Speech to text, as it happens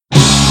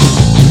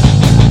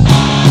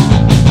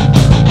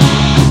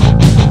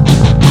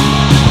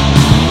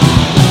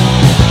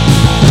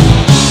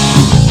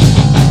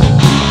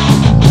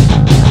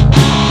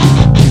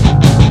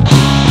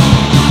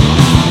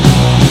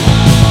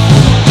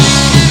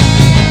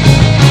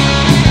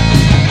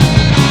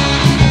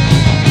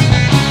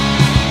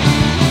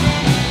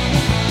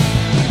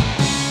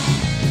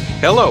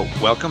Hello,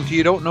 welcome to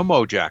You Don't Know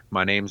Mojack.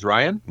 My name's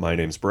Ryan, My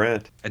name's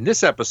Brant. and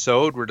this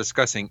episode we're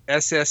discussing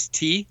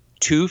SST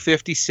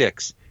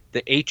 256,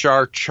 the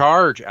HR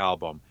Charge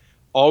album.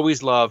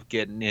 Always love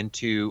getting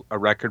into a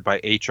record by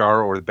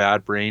HR or the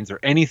Bad Brains or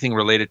anything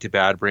related to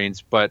Bad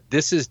Brains, but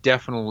this is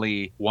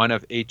definitely one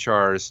of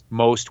HR's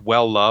most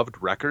well-loved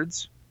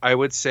records, I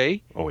would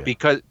say, Oh,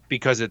 yeah.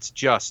 because it's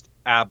just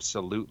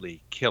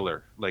absolutely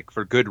killer. Like,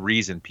 for good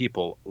reason,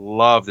 people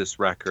love this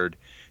record.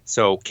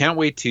 So can't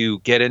wait to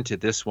get into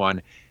this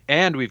one.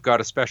 And we've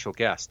got a special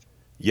guest.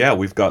 Yeah,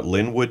 we've got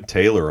Linwood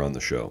Taylor on the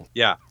show.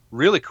 Yeah,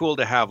 really cool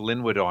to have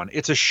Linwood on.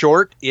 It's a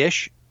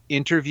short-ish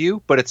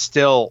interview, but it's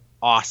still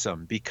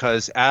awesome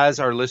because, as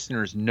our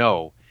listeners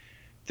know,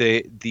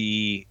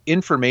 the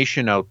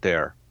information out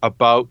there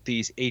about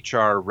these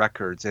HR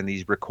records and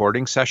these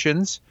recording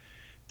sessions,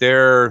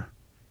 they're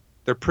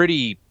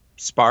pretty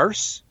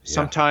sparse, Yeah.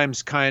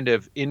 sometimes kind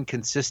of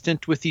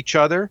inconsistent with each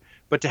other.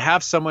 But to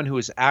have someone who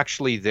is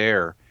actually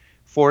there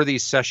for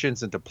these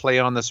sessions and to play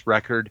on this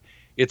record,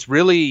 it's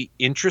really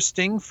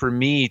interesting for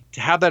me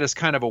to have that as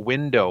kind of a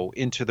window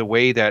into the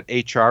way that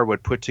HR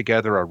would put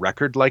together a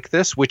record like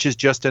this, which is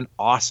just an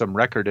awesome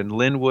record. And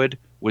Linwood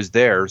was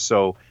there,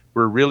 so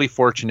we're really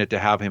fortunate to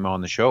have him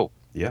on the show.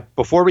 Yeah.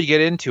 Before we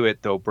get into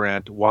it, though,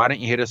 Brant, why don't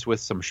you hit us with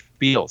some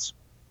spiels?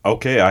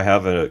 Okay, I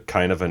have a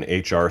kind of an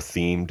HR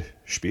themed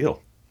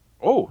spiel.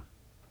 Oh,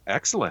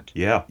 excellent.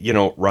 Yeah. You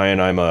know, Ryan,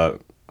 I'm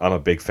a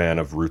big fan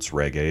of roots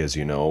reggae, as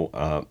you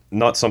know.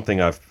 Not something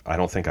I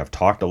don't think I've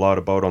talked a lot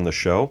about on the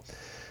show.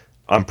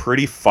 I'm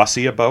pretty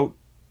fussy about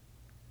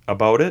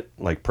it,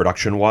 like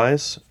production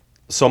wise.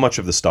 So much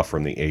of the stuff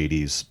from the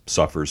 80s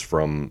suffers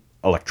from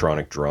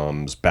electronic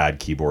drums, bad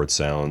keyboard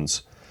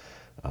sounds,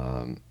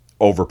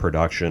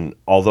 overproduction,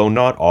 although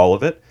not all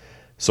of it.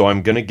 So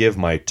I'm going to give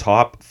my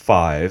top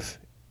 5,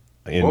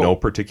 in Whoa. no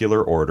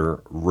particular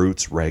order,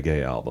 roots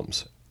reggae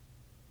albums.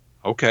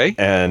 Okay.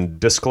 And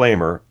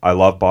disclaimer, I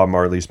love Bob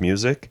Marley's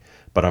music,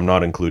 but I'm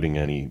not including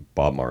any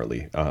Bob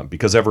Marley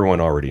because everyone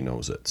already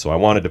knows it. So I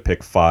wanted to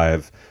pick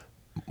 5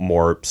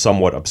 more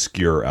somewhat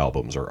obscure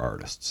albums or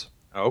artists.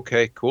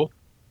 Okay, cool.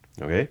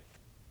 Okay?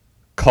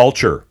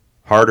 Culture,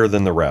 Harder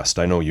Than the Rest.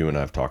 I know you and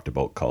I have talked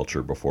about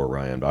Culture before,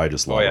 Ryan, but I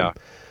just love Oh, yeah. them.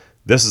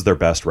 This is their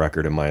best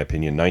record, in my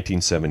opinion,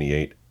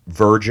 1978.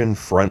 Virgin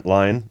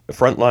Frontline.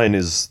 Frontline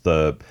is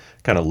the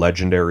kind of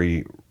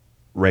legendary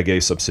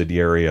reggae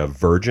subsidiary of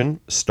Virgin,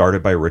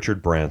 started by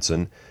Richard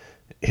Branson.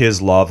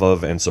 His love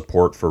of and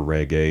support for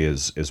reggae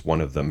is one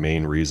of the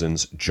main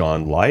reasons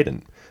John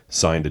Lydon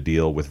signed a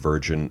deal with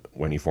Virgin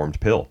when he formed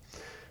PiL.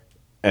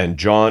 And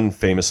John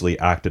famously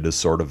acted as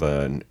sort of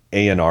an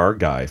A&R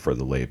guy for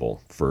the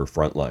label, for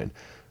Frontline.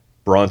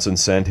 Bronson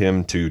sent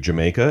him to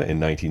Jamaica in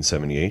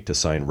 1978 to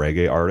sign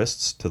reggae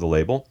artists to the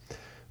label.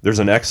 There's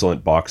an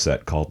excellent box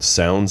set called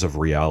Sounds of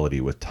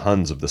Reality with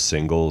tons of the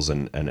singles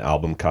and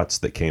album cuts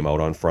that came out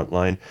on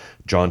Frontline.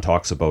 John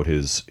talks about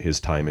his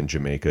time in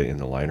Jamaica in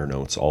the liner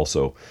notes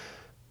also.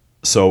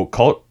 So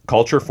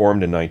Culture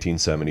formed in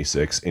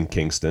 1976 in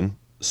Kingston.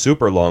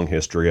 Super long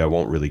history, I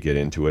won't really get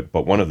into it,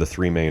 but one of the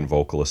 3 main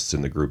vocalists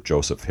in the group,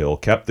 Joseph Hill,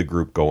 kept the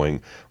group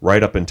going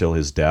right up until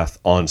his death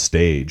on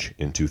stage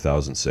in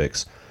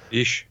 2006.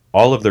 Ish.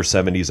 All of their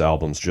 70s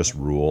albums just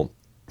rule.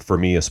 For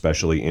me,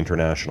 especially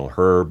International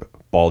Herb,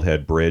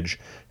 Baldhead Bridge,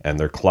 and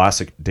their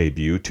classic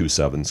debut,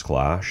 2/7's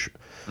Clash,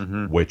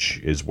 which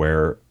is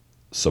where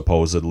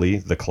supposedly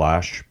the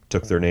Clash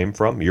took their name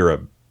from. You're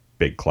a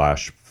big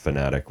Clash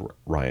fanatic,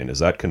 Ryan. Is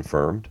that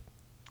confirmed?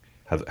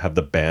 Have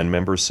the band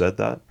members said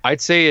that?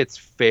 I'd say it's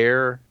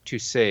fair to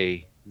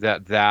say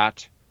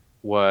that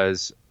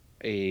was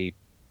a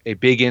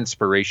big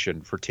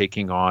inspiration for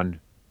taking on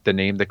the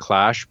name The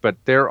Clash, but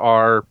there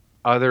are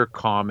other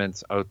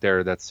comments out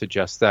there that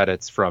suggest that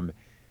it's from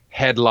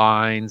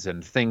headlines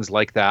and things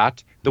like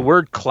that. The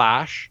word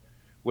clash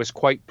was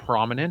quite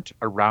prominent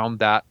around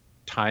that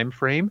time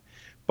frame,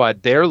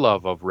 but their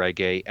love of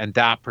reggae and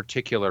that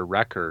particular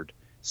record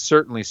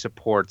certainly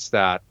supports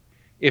that.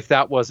 If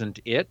that wasn't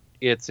it,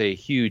 it's a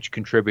huge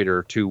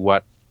contributor to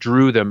what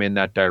drew them in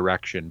that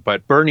direction.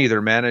 But Bernie,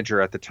 their manager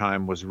at the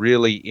time, was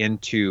really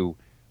into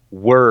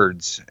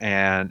words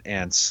and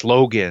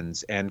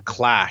slogans, and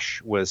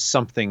clash was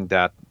something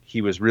that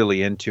he was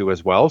really into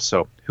as well.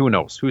 So who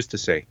knows? Who's to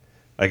say?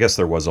 I guess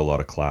there was a lot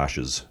of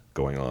clashes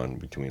going on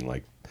between,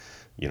 like,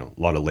 you know,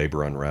 a lot of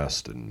labor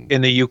unrest and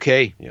In the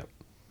UK. yeah.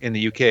 In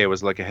the UK, it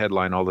was like a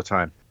headline all the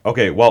time.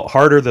 Okay, well,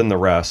 Harder Than the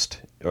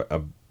Rest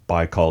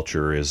by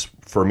Culture is,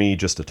 for me,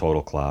 just a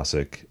total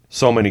classic.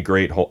 So many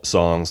great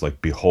songs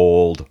like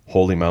Behold,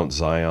 Holy Mount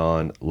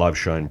Zion, Love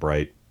Shine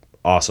Bright.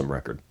 Awesome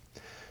record.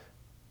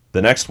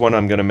 The next one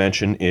I'm going to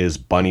mention is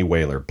Bunny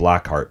Wailer,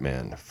 Blackheart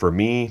Man. For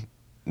me,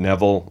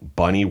 Neville,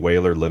 Bunny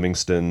Wailer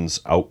Livingston's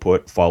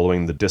output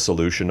following the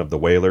dissolution of the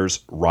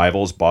Wailers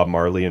rivals Bob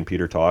Marley and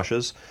Peter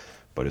Tosh's,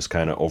 but is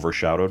kind of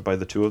overshadowed by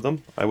the two of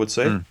them, I would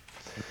say.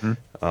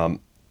 Mm-hmm.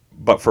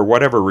 But for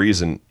whatever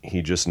reason,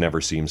 he just never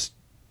seems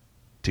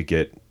to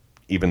get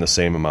even the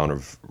same amount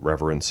of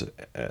reverence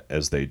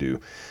as they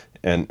do.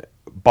 And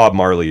Bob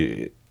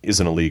Marley is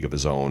in a league of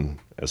his own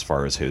as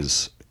far as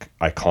his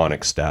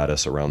iconic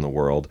status around the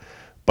world.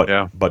 But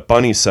Yeah.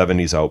 Bunny's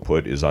 70s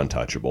output is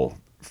untouchable.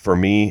 For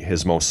me,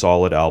 his most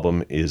solid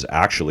album is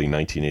actually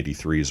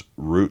 1983's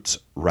Roots,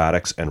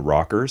 Radix, and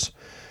Rockers,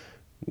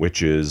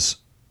 which is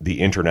the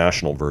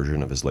international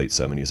version of his late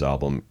 70s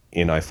album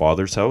In I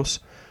Father's House.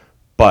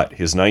 But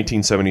his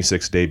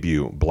 1976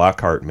 debut,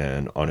 Blackheart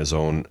Man, on his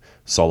own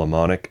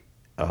Solomonic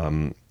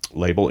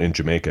label in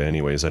Jamaica,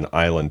 anyways, and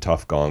Island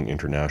Tough Gong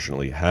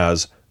internationally,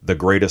 has the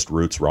greatest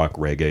roots rock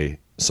reggae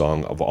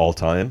song of all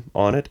time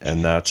on it,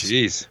 and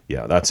Jeez.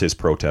 that's his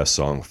protest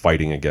song,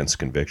 Fighting Against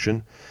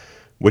Conviction,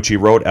 which he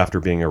wrote after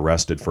being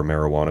arrested for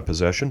marijuana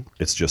possession.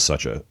 It's just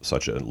such a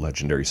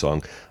legendary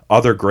song.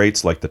 Other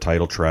greats like the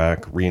title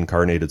track,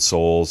 Reincarnated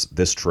Souls,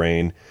 This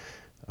Train.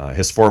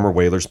 His former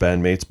Wailers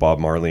bandmates, Bob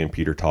Marley and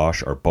Peter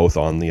Tosh, are both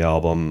on the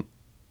album.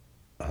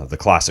 The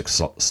classic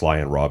Sly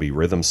and Robbie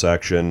rhythm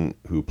section,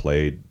 who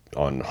played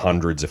on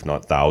hundreds, if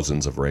not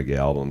thousands, of reggae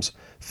albums.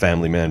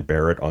 Family Man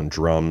Barrett on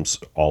drums,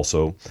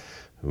 also,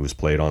 who's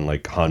played on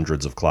like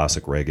hundreds of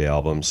classic reggae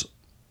albums.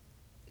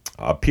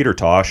 Peter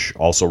Tosh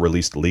also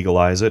released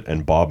Legalize It,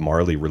 and Bob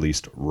Marley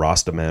released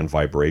Rastaman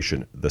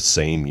Vibration the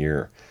same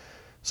year.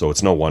 So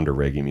it's no wonder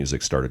reggae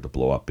music started to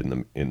blow up in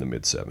the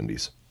mid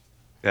 70s.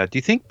 Yeah. Do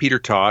you think Peter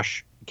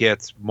Tosh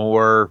gets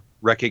more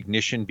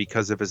recognition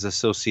because of his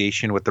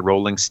association with the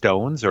Rolling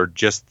Stones, or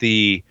just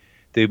the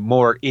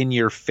more in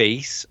your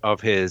face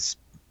of his,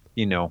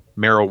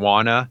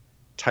 marijuana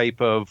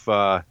type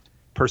of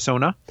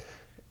persona?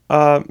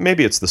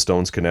 Maybe it's the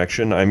Stones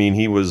connection. I mean,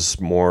 he was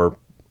more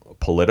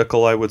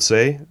political, I would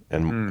say,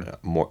 and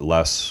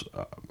less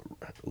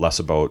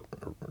about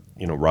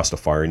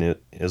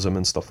Rastafarianism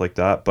and stuff like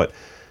that. But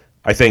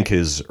I think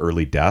his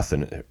early death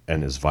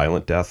and his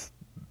violent death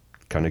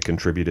kind of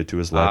contributed to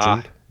his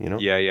legend.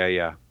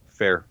 Yeah.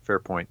 Fair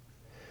point.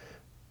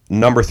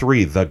 Number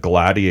 3, the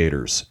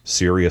Gladiators,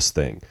 Serious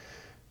Thing.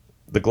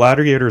 The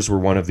Gladiators were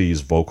one of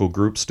these vocal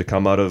groups to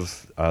come out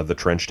of the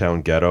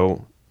Trenchtown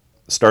ghetto.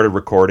 Started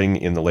recording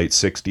in the late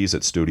 60s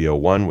at Studio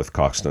One with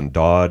Coxton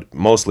Dodd,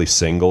 mostly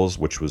singles,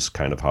 which was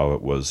kind of how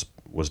it was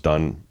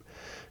done,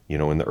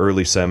 in the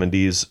early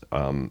 70s,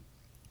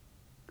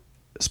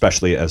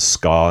 especially as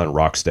ska and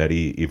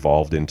rocksteady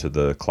evolved into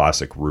the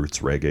classic roots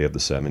reggae of the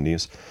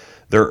 70s.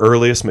 Their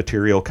earliest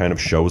material kind of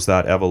shows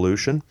that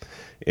evolution.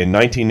 In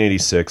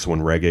 1986, when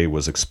reggae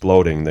was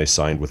exploding, they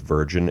signed with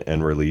Virgin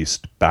and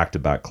released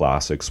back-to-back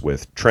classics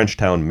with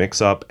Trenchtown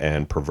Mix-Up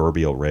and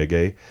Proverbial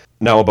Reggae.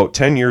 Now, about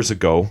 10 years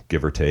ago,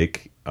 give or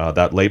take,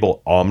 that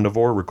label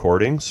Omnivore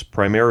Recordings,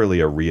 primarily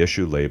a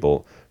reissue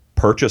label,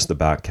 purchased the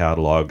back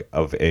catalog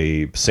of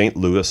a St.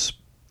 Louis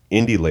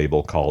indie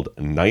label called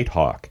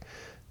Nighthawk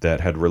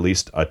that had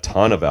released a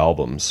ton of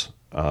albums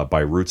by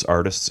roots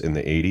artists in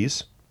the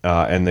 80s.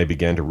 And they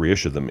began to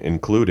reissue them,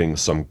 including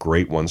some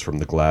great ones from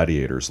the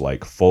Gladiators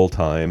like Full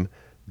Time,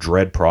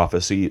 Dread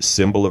Prophecy,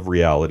 Symbol of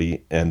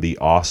Reality, and the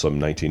awesome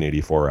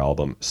 1984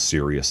 album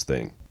Serious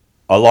Thing.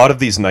 A lot of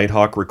these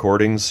Nighthawk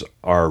recordings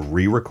are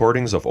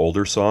re-recordings of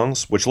older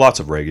songs, which lots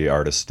of reggae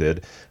artists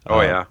did.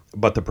 Oh, yeah.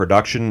 But the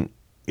production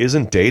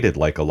isn't dated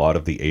like a lot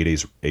of the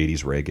 80s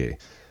reggae.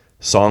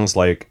 Songs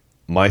like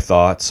My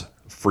Thoughts,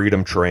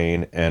 Freedom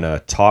Train, and a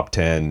top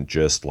 10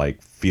 just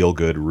like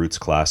feel-good roots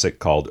classic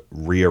called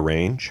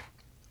Rearrange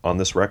on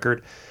this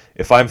record.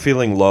 If I'm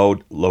feeling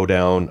low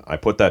down, I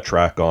put that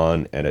track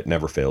on and it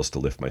never fails to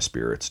lift my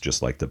spirits,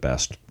 just like the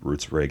best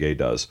roots reggae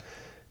does.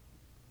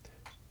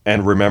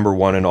 And remember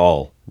one and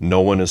all, no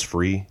one is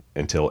free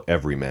until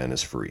every man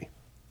is free.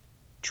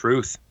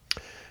 Truth.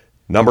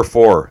 Number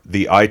 4,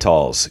 the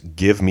Itals,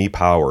 Give Me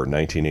Power,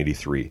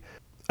 1983.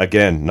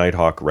 Again,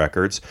 Nighthawk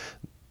Records.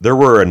 There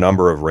were a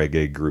number of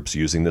reggae groups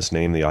using this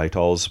name, the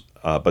Itals,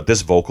 but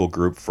this vocal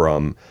group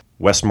from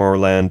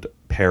Westmoreland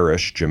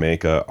Parish,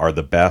 Jamaica, are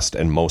the best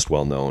and most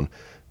well-known.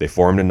 They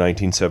formed in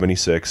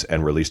 1976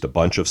 and released a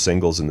bunch of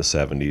singles in the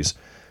 70s,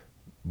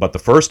 but the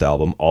first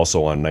album,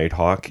 also on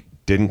Nighthawk,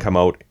 didn't come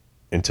out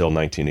until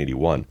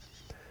 1981.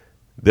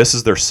 This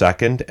is their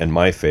second and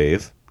my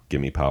fave,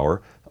 Gimme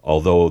Power,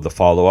 although the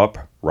follow-up,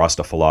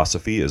 Rasta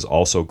Philosophy, is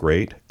also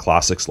great.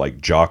 Classics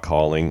like Jaw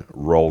Calling,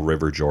 Roll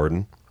River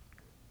Jordan.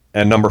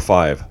 And number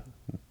 5,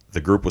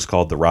 the group was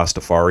called the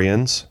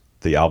Rastafarians.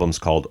 The album's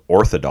called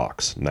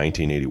Orthodox,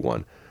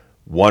 1981.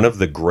 One of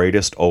the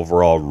greatest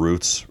overall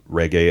roots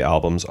reggae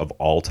albums of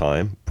all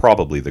time,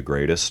 probably the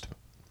greatest.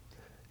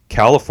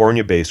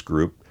 California-based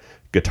group,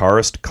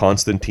 guitarist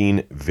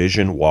Constantine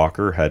Vision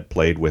Walker had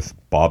played with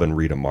Bob and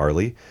Rita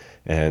Marley,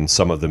 and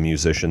some of the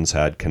musicians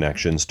had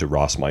connections to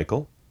Ross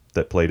Michael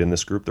that played in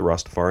this group, the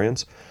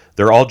Rastafarians.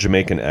 They're all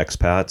Jamaican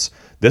expats.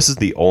 This is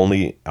the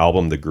only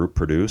album the group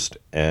produced,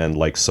 and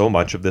like so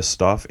much of this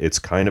stuff, it's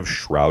kind of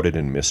shrouded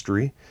in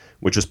mystery,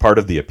 which is part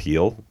of the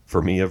appeal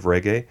for me of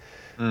reggae.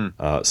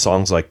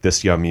 Songs like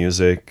This Ya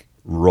Music,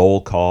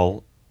 Roll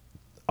Call,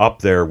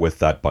 up there with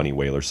that Bunny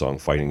Wailer song,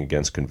 Fighting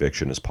Against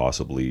Conviction, is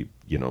possibly,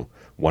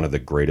 one of the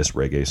greatest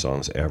reggae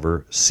songs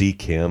ever.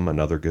 Seek Him,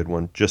 another good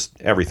one. Just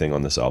everything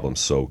on this album,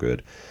 so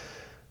good.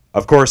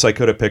 Of course, I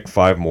could have picked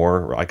 5 more.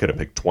 Or I could have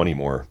picked 20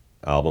 more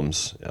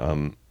albums.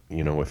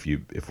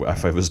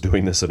 If I was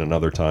doing this at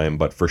another time,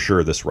 but for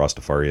sure, this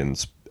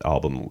Rastafarians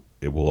album,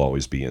 it will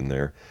always be in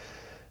there.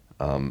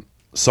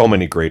 So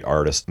many great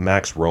artists: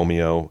 Max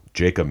Romeo,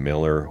 Jacob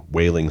Miller,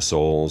 Wailing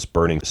Souls,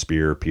 Burning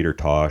Spear, Peter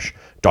Tosh,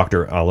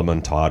 Dr.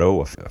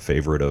 Alimantado, a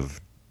favorite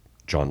of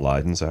John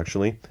Lydon's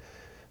actually,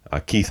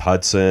 Keith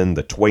Hudson,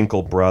 the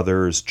Twinkle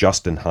Brothers,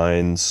 Justin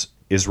Hines,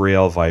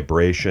 Israel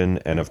Vibration,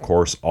 and of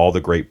course all the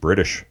great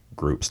British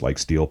groups like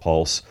Steel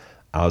Pulse,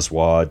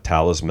 Aswad,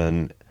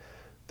 Talisman.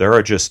 There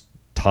are just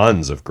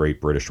tons of great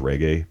British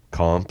reggae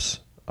comps.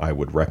 I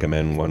would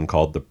recommend one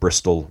called the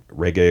Bristol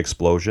Reggae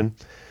Explosion.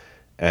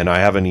 And I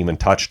haven't even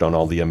touched on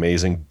all the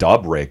amazing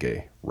dub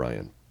reggae,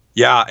 Ryan.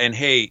 Yeah, and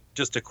hey,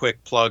 just a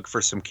quick plug for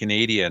some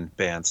Canadian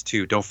bands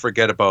too. Don't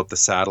forget about the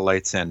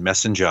Satellites and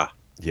Messenger.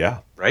 Yeah.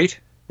 Right?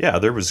 Yeah,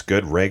 there was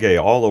good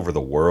reggae all over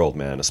the world,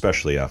 man,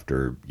 especially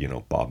after,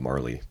 Bob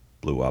Marley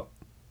blew up.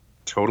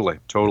 Totally,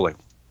 totally.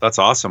 That's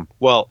awesome.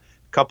 Well,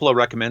 a couple of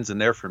recommends in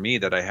there for me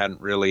that I hadn't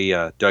really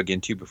dug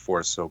into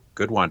before, so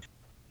good one.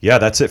 Yeah,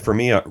 that's it for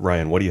me,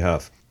 Ryan. What do you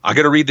have? I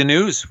got to read the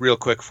news real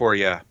quick for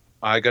you.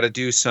 I got to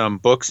do some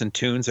books and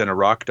tunes and a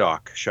rock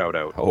doc shout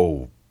out.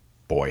 Oh,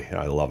 boy,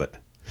 I love it.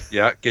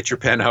 Yeah, get your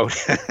pen out.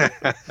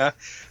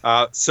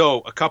 So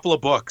a couple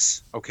of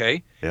books,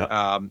 okay?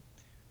 Yeah.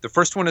 The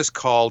first one is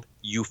called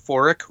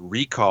Euphoric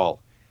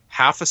Recall.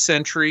 Half a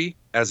century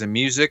as a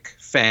music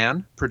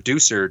fan,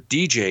 producer,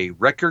 DJ,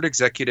 record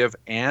executive,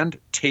 and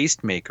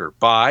tastemaker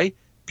by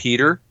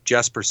Peter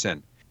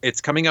Jesperson.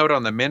 It's coming out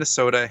on the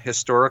Minnesota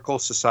Historical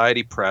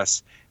Society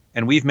Press,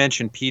 and we've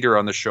mentioned Peter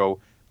on the show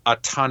a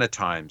ton of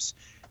times.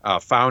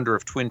 Founder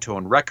of Twin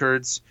Tone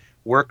Records,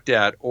 worked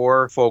at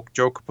Or Folk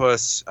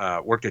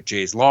Jokopus, worked at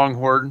Jay's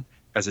Longhorn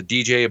as a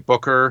DJ, a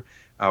booker,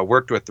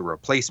 worked with the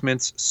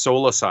Replacements,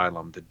 Soul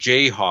Asylum, the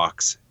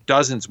Jayhawks,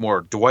 dozens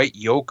more, Dwight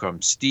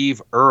Yoakam,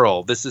 Steve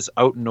Earle. This is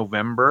out in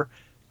November.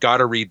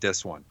 Gotta read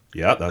this one.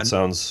 Yeah, that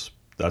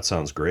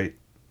sounds great.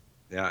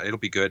 Yeah, it'll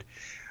be good.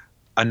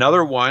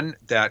 Another one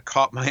that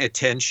caught my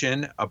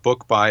attention, a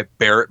book by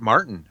Barrett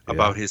Martin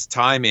about his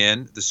time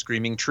in the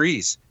Screaming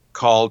Trees,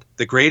 called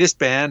The Greatest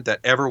Band That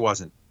Ever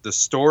Wasn't. The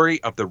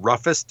story of the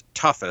roughest,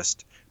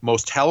 toughest,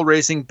 most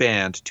hell-raising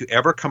band to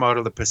ever come out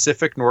of the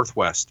Pacific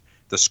Northwest,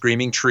 the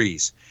Screaming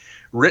Trees.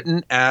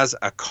 Written as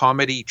a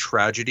comedy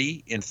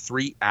tragedy in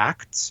 3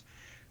 acts.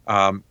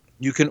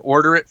 You can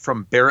order it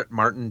from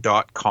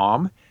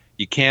barrettmartin.com.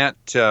 You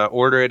can't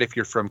order it if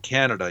you're from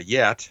Canada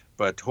yet,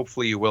 but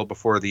hopefully you will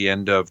before the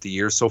end of the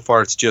year. So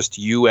far, it's just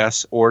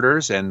U.S.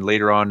 orders, and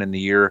later on in the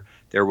year,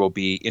 there will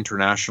be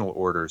international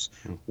orders.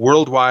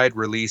 Worldwide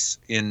release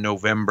in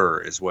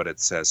November is what it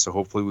says. So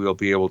hopefully we'll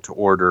be able to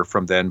order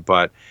from then,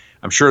 but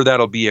I'm sure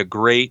that'll be a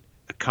great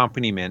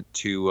accompaniment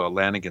to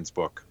Lanigan's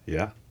book.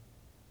 Yeah.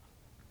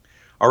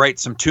 All right,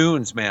 some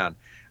tunes, man.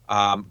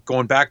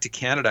 Going back to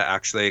Canada,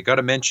 actually, I got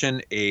to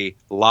mention a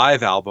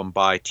live album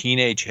by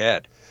Teenage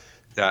Head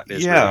that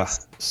is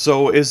released.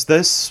 So is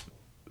this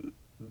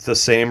the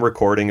same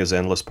recording as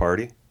Endless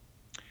Party?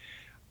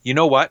 You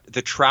know what?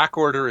 The track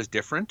order is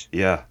different.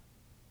 Yeah.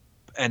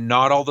 And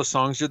not all the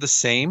songs are the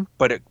same,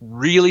 but it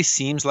really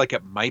seems like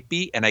it might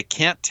be, and I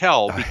can't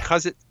tell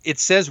because it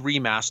says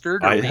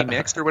remastered or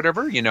remixed or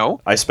whatever,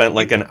 I spent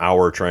like an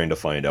hour trying to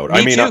find out.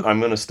 Me too. I'm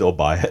going to still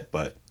buy it,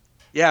 but...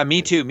 Yeah,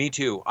 me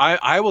too.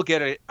 I will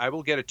get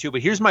it too, but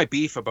here's my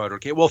beef about it,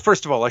 okay? Well,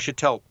 first of all, I should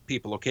tell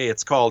people, okay,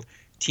 it's called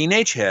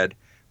Teenage Head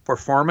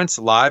Performance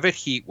Live at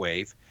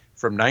Heatwave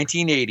from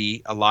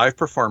 1980, a live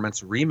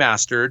performance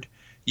remastered.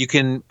 You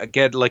can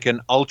get like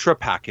an ultra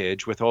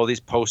package with all these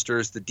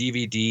posters. The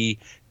DVD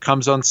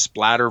comes on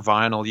splatter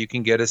vinyl. You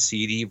can get a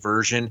CD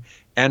version.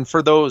 And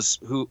for those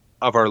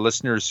of our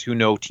listeners who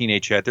know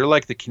Teenage Head, they're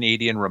like the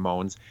Canadian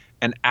Ramones,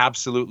 an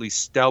absolutely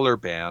stellar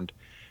band.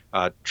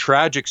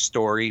 Tragic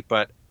story,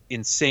 but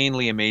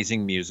insanely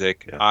amazing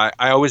music. Yeah.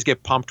 I always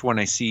get pumped when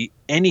I see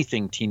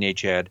anything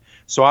Teenage Head.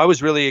 So I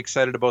was really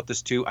excited about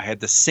this too. I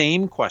had the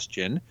same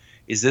question.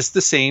 Is this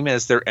the same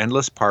as their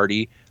Endless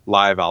Party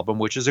live album,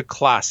 which is a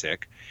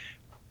classic?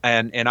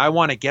 And I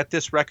want to get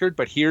this record,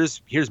 but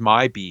here's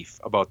my beef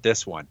about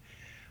this one.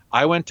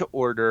 I went to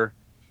order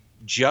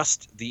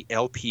just the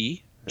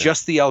LP,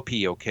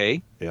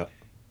 okay? Yeah.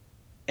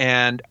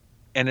 And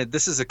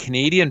this is a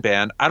Canadian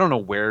band. I don't know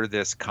where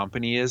this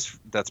company is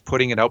that's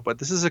putting it out, but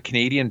this is a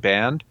Canadian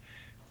band.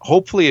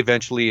 Hopefully,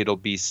 eventually, it'll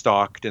be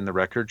stocked in the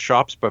record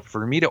shops. But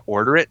for me to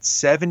order it,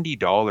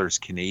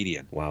 $70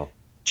 Canadian. Wow.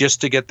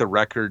 Just to get the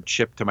record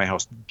shipped to my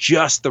house.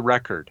 Just the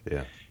record.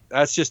 Yeah.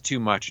 That's just too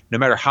much. No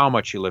matter how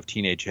much you love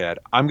Teenage Head,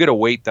 I'm going to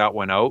wait that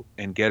one out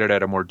and get it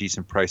at a more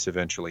decent price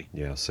eventually.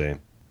 Yeah, same.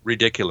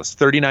 Ridiculous.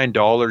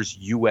 $39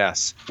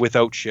 US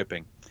without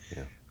shipping.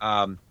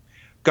 Yeah.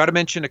 Got to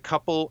mention a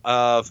couple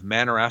of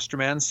Manor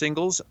Astraman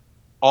singles.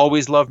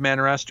 Always love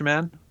Manor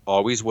Astraman.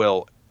 Always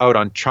will. Out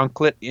on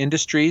Chunklet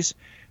Industries.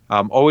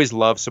 Always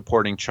love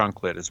supporting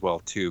Chunklet as well,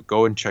 too.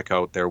 Go and check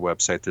out their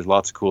website. There's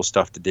lots of cool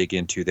stuff to dig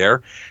into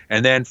there.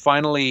 And then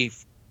finally,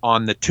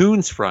 on the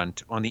tunes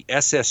front, on the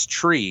SS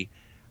Tree,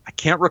 I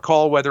can't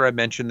recall whether I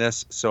mentioned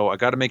this, so I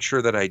got to make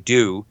sure that I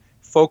do.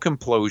 Folk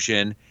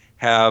Implosion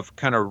have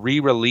kind of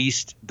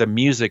re-released the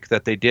music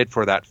that they did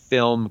for that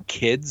film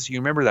Kids. You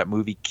remember that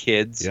movie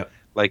Kids, Yeah.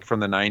 like from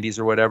the 90s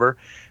or whatever?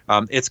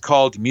 It's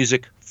called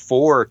Music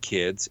for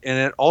Kids, and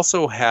it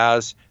also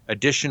has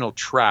additional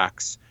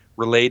tracks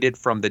related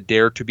from the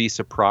Dare to Be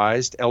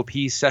Surprised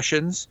LP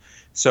sessions.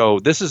 So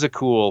this is a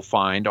cool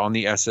find on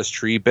the SS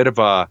Tree, bit of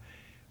a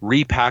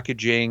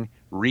repackaging,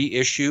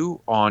 reissue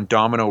on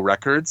Domino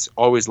Records.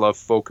 Always love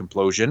Folk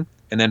Implosion.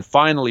 And then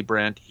finally,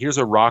 Brent, here's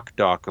a rock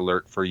doc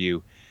alert for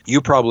you. You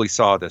probably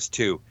saw this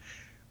too.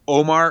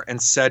 Omar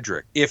and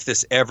Cedric, If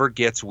This Ever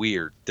Gets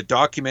Weird, the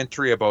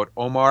documentary about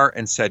Omar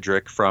and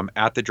Cedric from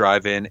At the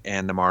Drive-In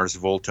and the Mars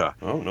Volta.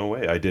 Oh, no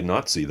way. I did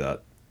not see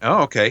that.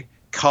 Oh, okay.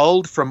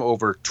 Culled from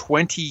over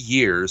 20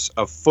 years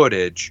of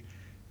footage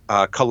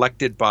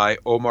collected by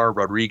Omar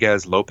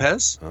Rodriguez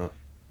Lopez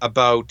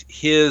about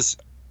his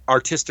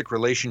artistic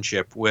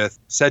relationship with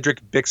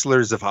Cedric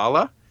Bixler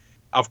Zavala.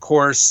 Of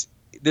course,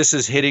 this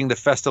is hitting the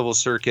festival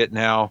circuit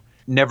now.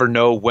 Never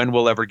know when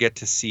we'll ever get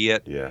to see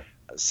it. Yeah.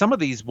 Some of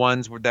these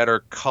ones that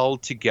are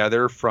culled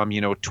together from,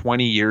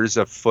 20 years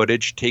of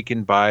footage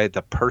taken by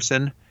the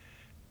person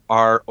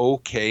are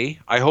okay.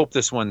 I hope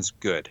this one's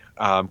good,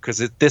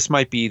 because this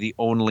might be the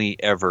only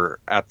ever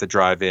At the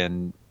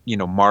Drive-In,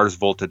 Mars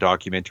Volta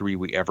documentary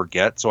we ever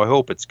get. So I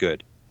hope it's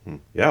good.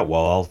 Yeah,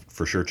 well, I'll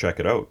for sure check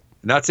it out.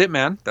 And that's it,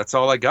 man. That's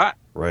all I got.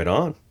 Right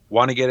on.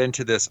 Want to get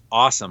into this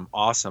awesome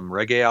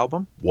reggae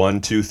album?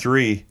 1, 2,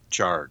 3.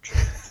 Charge.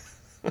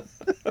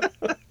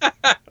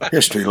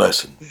 History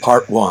lesson,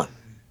 part 1.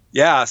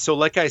 Yeah, so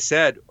like I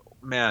said,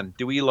 man,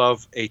 do we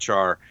love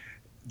HR?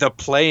 The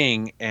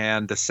playing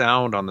and the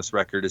sound on this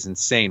record is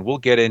insane. We'll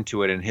get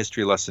into it in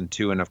History Lesson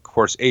 2, and of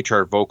course,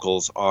 HR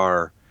vocals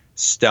are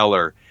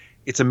stellar.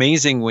 It's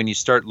amazing when you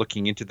start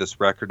looking into this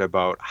record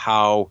about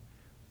how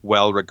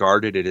well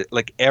regarded it is.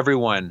 Like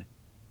everyone,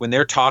 when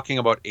they're talking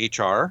about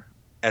HR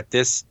at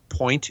this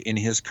point in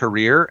his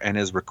career and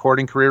his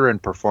recording career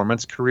and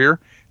performance career,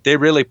 they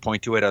really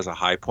point to it as a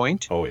high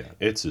point. Oh, yeah.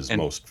 It's his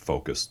most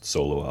focused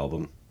solo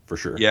album, for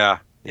sure. Yeah,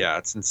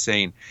 it's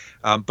insane.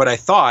 But I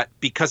thought,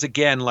 because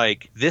again,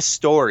 like this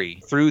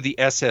story through the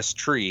SS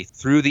Tree,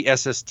 through the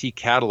SST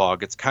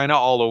catalog, it's kind of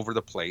all over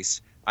the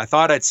place. I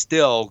thought I'd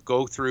still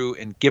go through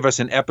and give us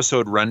an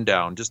episode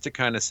rundown just to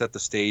kind of set the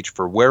stage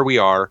for where we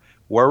are,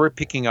 where we're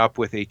picking up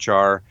with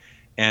HR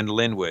and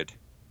Linwood.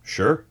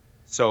 Sure.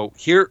 So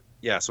here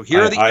are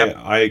the...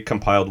 I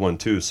compiled one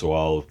too, so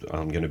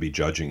I'm going to be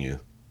judging you.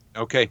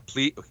 Okay,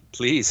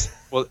 please.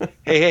 Well,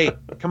 hey,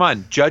 come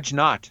on, judge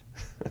not.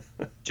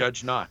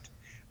 Judge not.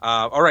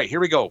 All right, here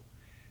we go.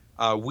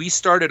 We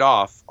started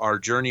off our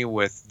journey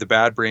with the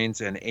Bad Brains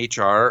and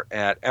HR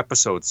at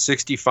episode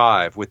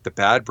 65 with the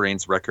Bad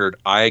Brains record,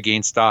 Eye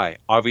Against Eye.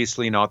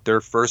 Obviously not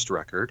their first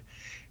record.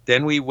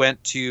 Then we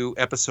went to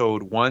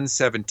episode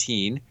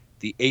 117,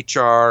 the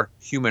HR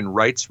Human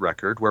Rights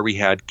record, where we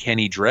had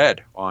Kenny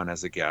Dread on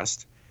as a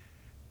guest.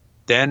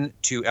 Then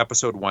to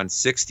episode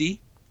 160,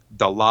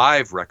 the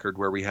live record,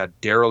 where we had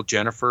Daryl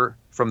Jennifer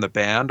from the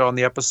band on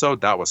the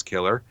episode. That was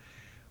killer.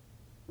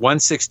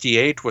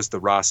 168 was the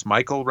Ross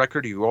Michael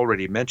record. You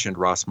already mentioned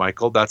Ross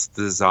Michael. That's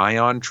the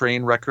Zion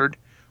Train record.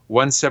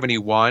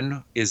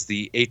 171 is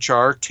the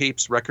HR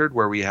Tapes record,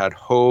 where we had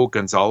Ho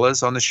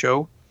Gonzalez on the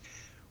show.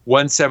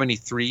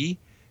 173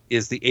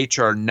 is the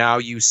HR Now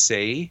You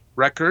Say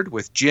record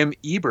with Jim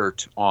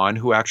Ebert on,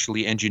 who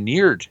actually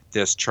engineered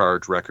this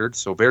Charge record.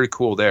 So very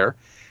cool there.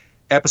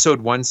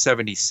 Episode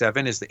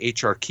 177 is the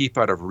HR Keep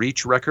Out of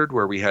Reach record,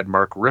 where we had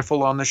Mark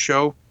Riffle on the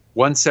show.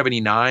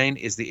 179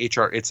 is the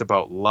HR It's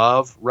About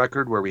Love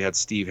record, where we had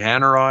Steve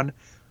Hanner on.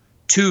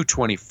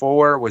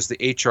 224 was the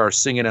HR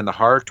Singin' in the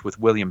Heart with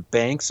William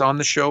Banks on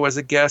the show as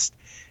a guest.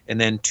 And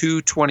then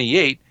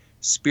 228,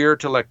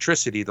 Spirit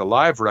Electricity, the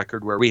live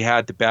record, where we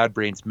had the Bad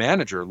Brains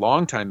manager,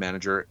 longtime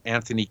manager,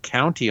 Anthony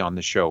County on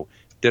the show.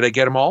 Did I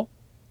get them all?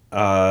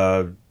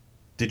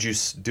 Did you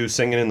do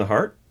Singin' in the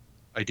Heart?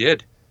 I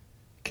did.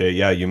 Okay,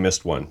 yeah, you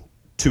missed one.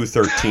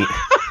 213.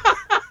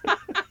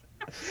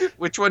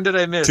 Which one did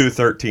I miss?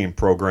 213,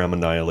 Program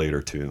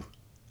Annihilator 2.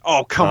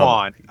 Oh, come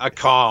on. A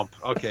comp.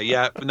 Okay,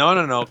 yeah.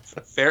 No.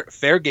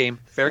 Fair game.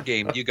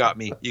 You got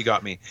me.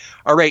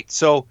 All right,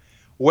 so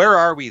where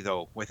are we,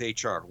 though, with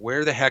HR?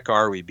 Where the heck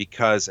are we?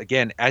 Because,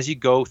 again, as you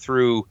go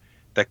through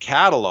the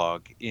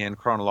catalog in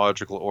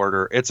chronological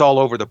order, it's all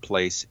over the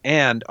place.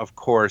 And, of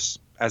course,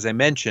 as I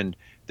mentioned,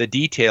 the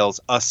details,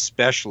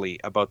 especially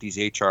about these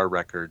HR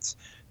records,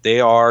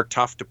 they are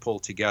tough to pull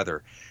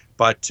together.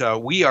 But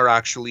we are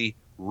actually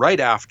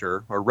right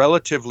after, or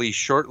relatively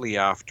shortly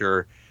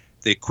after,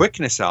 the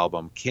Quickness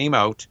album came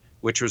out,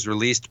 which was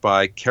released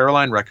by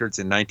Caroline Records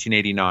in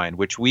 1989,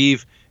 which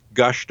we've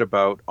gushed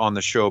about on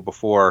the show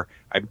before.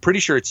 I'm pretty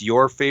sure it's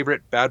your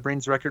favorite Bad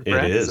Brains record,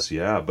 Brent. It is,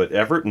 yeah. But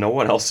no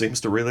one else seems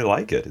to really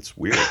like it. It's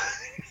weird.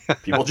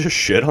 People just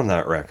shit on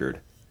that record.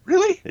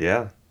 Really?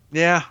 Yeah.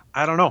 Yeah,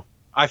 I don't know.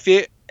 I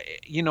feel,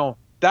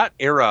 that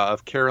era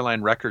of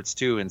Caroline Records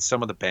too, and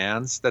some of the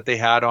bands that they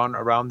had on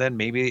around then,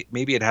 maybe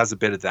it has a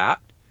bit of that.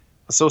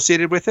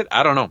 associated with it.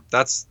 I don't know.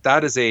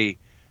 That is a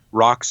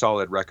rock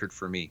solid record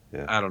for me.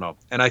 Yeah. I don't know.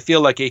 And I feel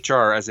like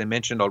HR, as I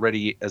mentioned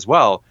already as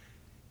well,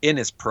 in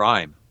his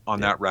prime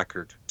on that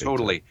record.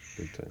 Totally.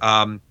 Big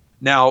time.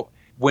 Now,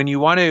 when you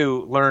want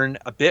to learn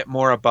a bit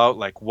more about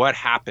like what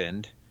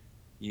happened,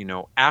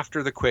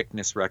 after the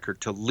Quickness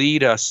record to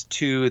lead us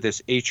to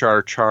this HR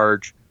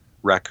Charge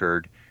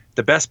record,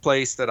 the best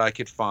place that I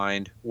could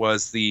find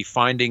was the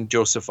Finding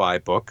Joseph I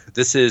book.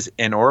 This is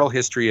an oral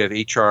history of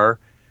HR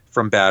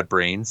from Bad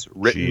Brains,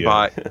 written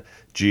by...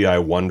 Gee, I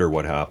wonder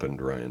what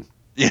happened, Ryan.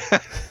 Yeah.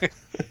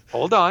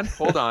 Hold on.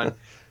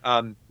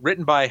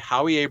 Written by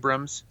Howie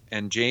Abrams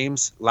and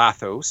James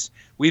Lathos.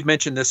 We've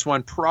mentioned this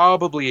one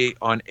probably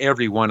on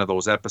every one of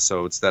those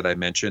episodes that I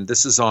mentioned.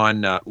 This is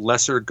on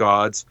Lesser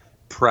Gods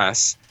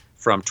Press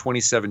from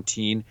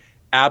 2017.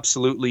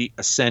 Absolutely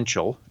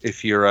essential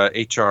if you're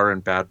a HR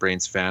and Bad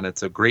Brains fan.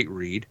 It's a great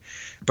read.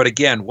 But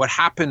again, what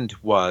happened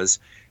was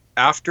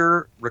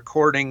after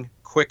recording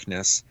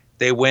Quickness,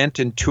 they went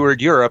and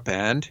toured Europe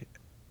and,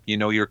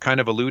 you're kind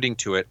of alluding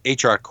to it,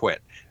 HR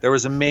quit. There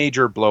was a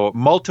major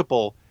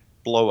multiple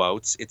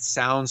blowouts, it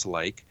sounds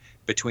like,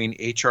 between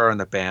HR and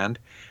the band.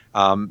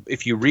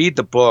 If you read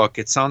the book,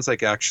 it sounds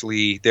like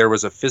actually there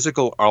was a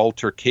physical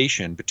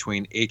altercation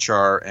between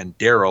HR and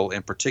Daryl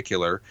in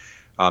particular.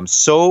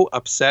 So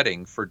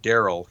upsetting for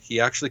Daryl, he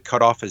actually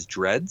cut off his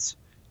dreads,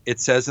 it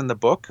says in the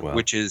book. Wow.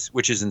 which is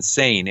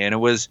insane. And it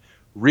was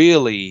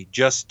really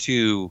just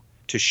to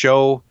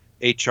show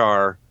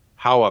HR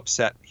how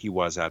upset he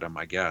was at him,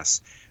 I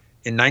guess.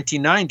 In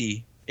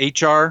 1990,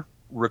 HR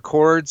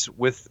records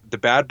with the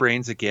Bad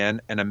Brains again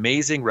an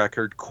amazing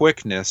record,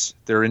 Quickness.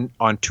 They're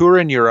on tour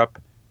in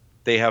Europe.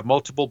 They have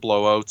multiple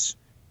blowouts.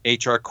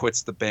 HR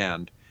quits the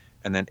band.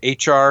 And then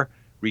HR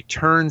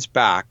returns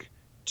back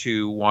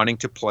to wanting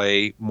to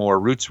play more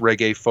roots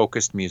reggae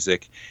focused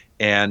music.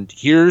 And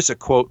here's a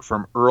quote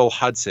from Earl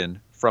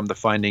Hudson from the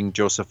Finding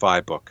Joseph I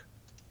book.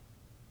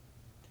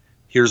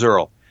 Here's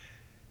Earl.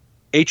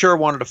 HR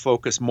wanted to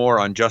focus more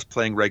on just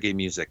playing reggae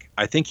music.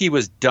 I think he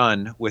was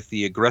done with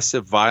the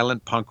aggressive,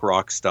 violent punk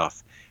rock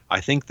stuff. I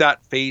think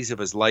that phase of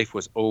his life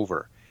was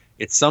over.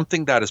 It's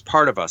something that is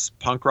part of us,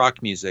 punk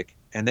rock music,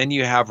 and then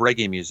you have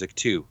reggae music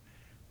too.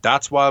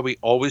 That's why we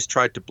always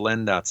tried to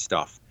blend that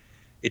stuff.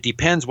 It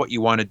depends what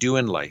you want to do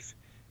in life.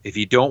 If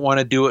you don't want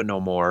to do it no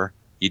more,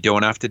 you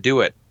don't have to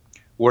do it.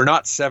 We're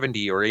not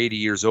 70 or 80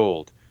 years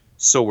old,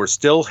 so we're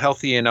still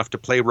healthy enough to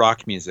play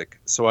rock music,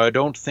 so I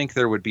don't think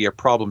there would be a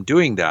problem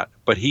doing that,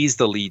 but he's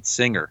the lead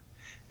singer.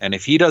 And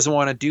if he doesn't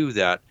want to do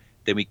that,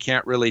 then we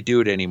can't really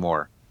do it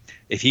anymore.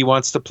 If he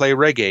wants to play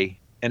reggae,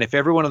 and if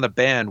everyone in the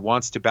band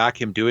wants to back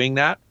him doing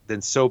that,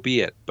 then so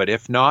be it. But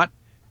if not,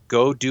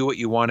 go do what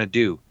you want to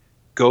do.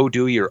 Go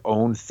do your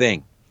own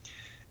thing.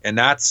 And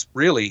that's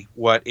really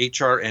what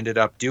HR ended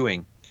up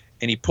doing.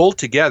 And he pulled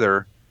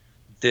together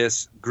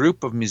this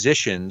group of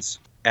musicians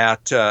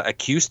at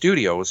Q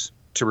Studios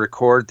to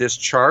record this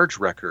Charge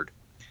record.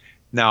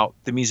 Now,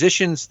 the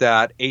musicians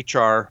that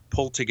HR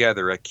pulled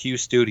together at Q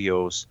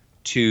Studios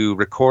to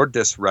record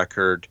this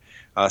record,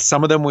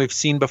 some of them we've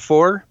seen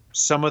before,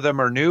 some of them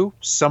are new,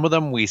 some of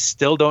them we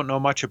still don't know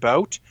much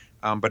about.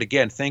 But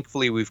again,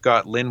 thankfully, we've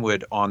got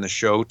Linwood on the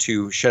show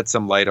to shed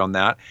some light on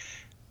that.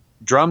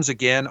 Drums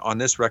again on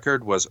this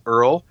record was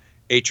Earl,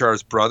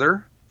 HR's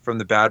brother from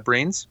the Bad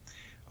Brains.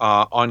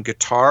 On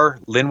guitar,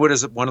 Linwood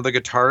is one of the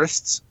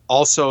guitarists.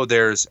 Also,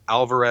 there's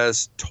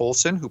Alvarez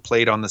Tolson, who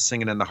played on the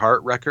Singin' in the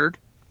Heart record.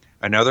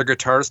 Another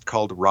guitarist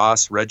called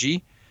Ross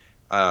Reggie.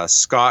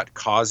 Scott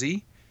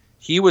Causey.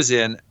 He was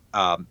in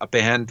a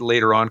band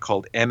later on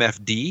called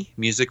MFD,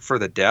 Music for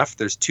the Deaf.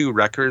 There's 2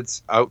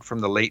 records out from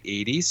the late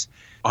 80s.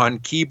 On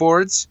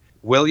keyboards,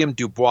 William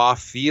Dubois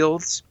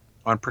Fields.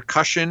 On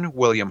percussion,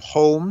 William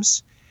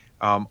Holmes,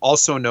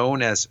 also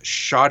known as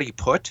Shoddy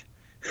Put,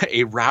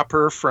 a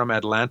rapper from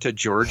Atlanta,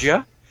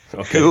 Georgia,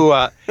 okay,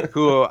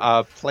 who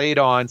played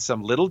on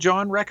some Little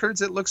John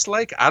records, it looks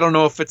like. I don't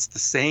know if it's the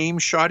same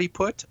Shoddy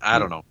Put. I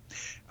don't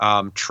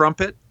know.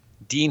 Trumpet,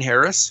 Dean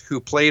Harris,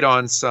 who played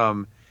on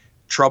some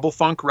Trouble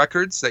Funk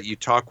records that you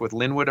talk with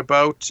Linwood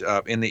about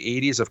in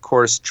the 80s. Of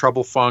course,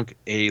 Trouble Funk,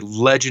 a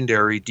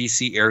legendary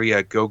DC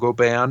area go-go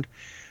band.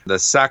 The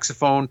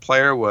saxophone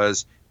player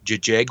was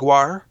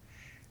Jaguar.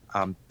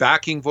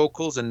 Backing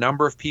vocals, a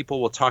number of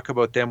people, will talk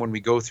about them when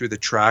we go through the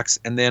tracks.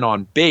 And then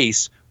on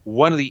bass,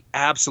 one of the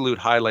absolute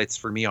highlights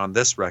for me on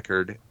this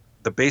record,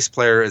 the bass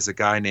player is a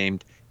guy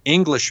named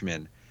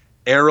Englishman,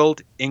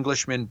 Harold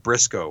Englishman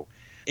Briscoe.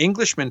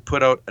 Englishman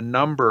put out a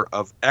number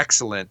of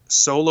excellent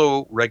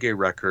solo reggae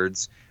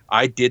records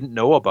I didn't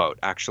know about,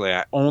 actually.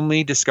 I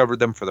only discovered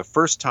them for the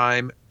first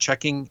time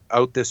checking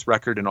out this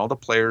record and all the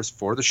players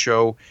for the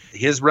show.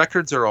 His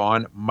records are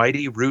on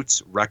Mighty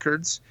Roots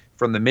Records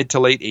from the mid to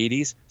late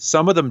 80s.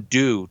 Some of them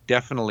do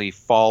definitely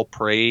fall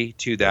prey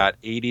to that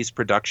 80s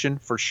production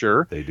for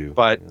sure. They do.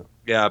 But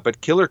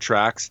but killer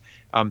tracks.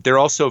 They're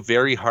also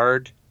very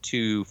hard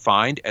to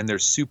find and they're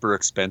super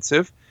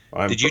expensive.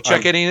 Did you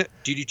check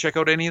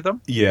out any of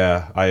them?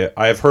 Yeah,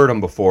 I've heard them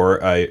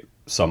before.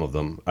 Some of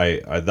them.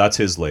 I that's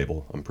his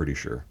label, I'm pretty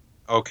sure.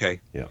 Okay.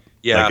 Yeah.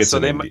 Yeah. Like it's So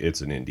an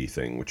indie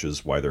thing, which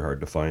is why they're hard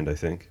to find, I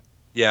think.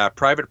 yeah,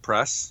 private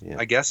press, Yeah.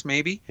 I guess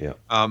maybe. Yeah.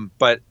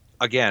 But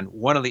again,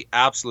 one of the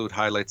absolute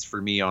highlights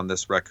for me on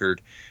this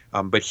record.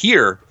 But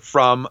here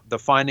from the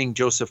Finding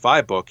Joseph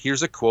I book,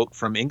 here's a quote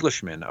from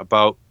Englishman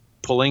about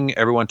pulling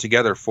everyone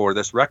together for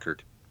this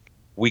record.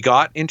 We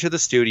got into the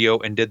studio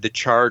and did the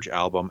Charge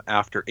album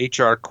after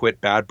HR quit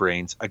Bad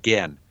Brains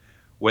again.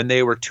 When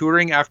they were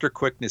touring after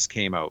Quickness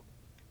came out,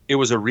 it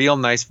was a real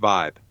nice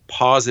vibe,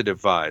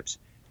 positive vibes.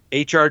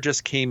 HR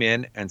just came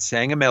in and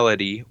sang a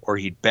melody, or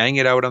he'd bang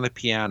it out on the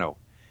piano.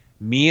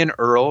 Me and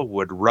Earl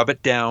would rub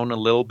it down a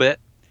little bit.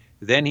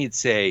 Then he'd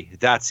say,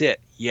 "That's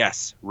it.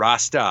 Yes,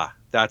 Rasta.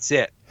 That's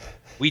it."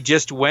 We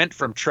just went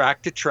from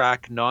track to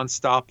track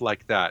nonstop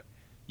like that.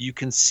 You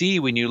can see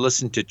when you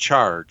listen to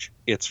Charge,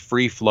 it's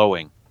free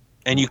flowing.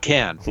 And you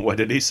can. What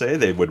did he say?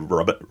 They would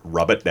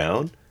rub it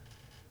down?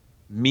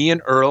 Me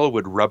and Earl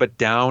would rub it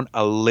down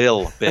a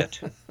little bit.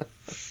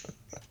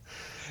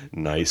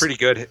 Nice. Pretty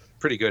good.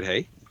 Pretty good,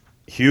 hey?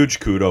 Huge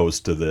kudos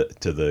to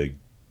the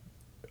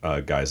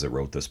guys that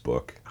wrote this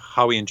book.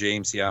 Howie and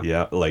James, yeah.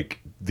 Yeah,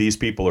 like these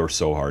people are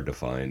so hard to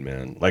find,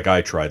 man. Like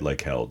I tried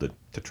like hell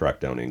to track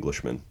down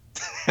Englishmen.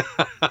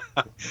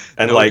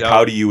 And No like, doubt.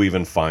 how do you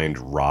even find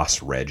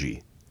Ross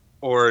Reggie?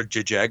 Or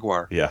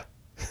Jaguar. Yeah.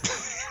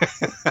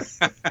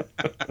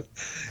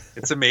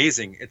 It's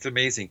amazing. It's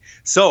amazing.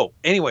 So,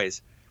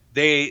 anyways,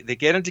 they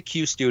get into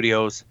Q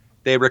Studios.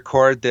 They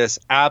record this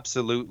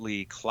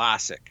absolutely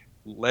classic,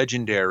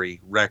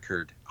 legendary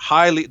record.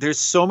 There's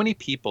so many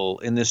people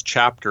in this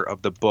chapter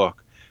of the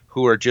book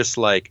who are just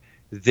like,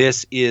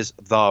 this is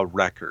the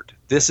record.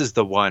 This is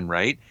the one,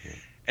 right?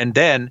 And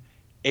then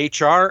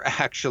HR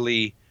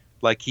actually,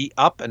 like, he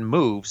up and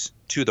moves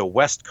to the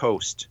West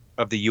Coast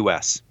of the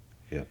US.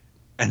 Yeah.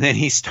 And then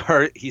he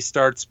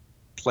starts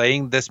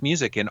playing this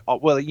music and,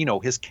 well,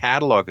 his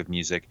catalog of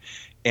music,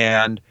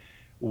 and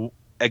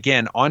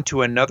again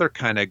onto another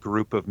kind of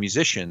group of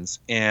musicians,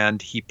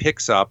 and he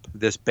picks up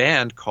this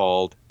band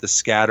called the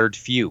Scattered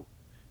Few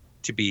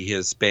to be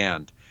his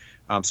band.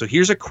 So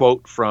here's a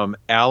quote from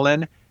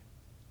Alan,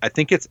 I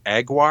think it's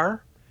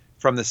Aguar,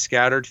 from the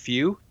Scattered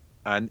Few,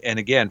 and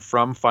again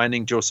from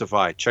Finding Joseph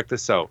I. Check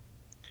this out.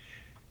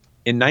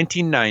 In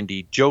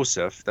 1990,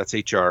 Joseph, that's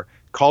HR,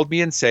 called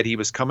me and said he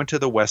was coming to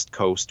the West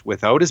Coast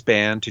without his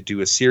band to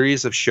do a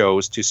series of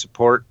shows to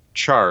support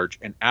Charge,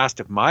 and asked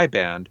if my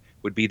band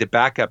would be the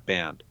backup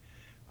band.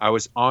 I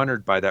was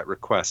honored by that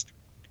request.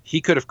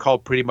 He could have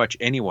called pretty much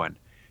anyone.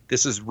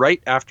 This is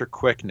right after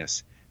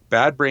Quickness.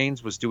 Bad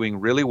Brains was doing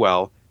really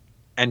well,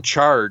 and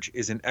Charge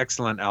is an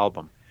excellent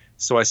album.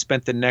 So I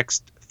spent the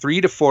next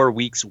 3 to 4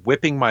 weeks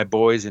whipping my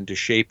boys into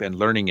shape and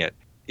learning it.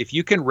 If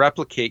you can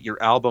replicate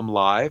your album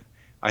live,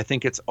 I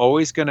think it's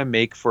always going to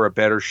make for a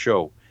better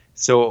show.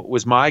 So it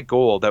was my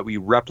goal that we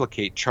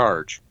replicate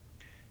Charge.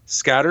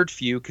 Scattered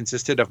Few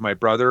consisted of my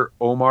brother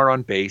Omar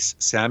on bass,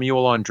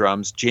 Samuel on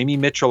drums, Jamie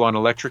Mitchell on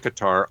electric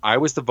guitar, I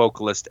was the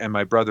vocalist, and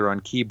my brother on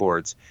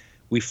keyboards.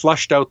 We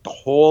flushed out the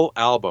whole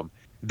album,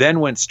 then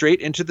went straight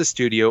into the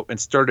studio and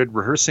started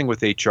rehearsing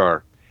with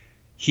HR.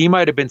 He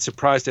might have been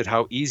surprised at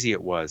how easy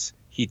it was.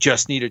 He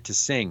just needed to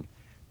sing.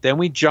 Then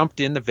we jumped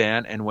in the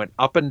van and went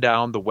up and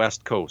down the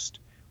West Coast.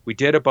 We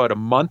did about a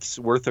month's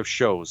worth of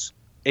shows.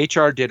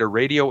 HR did a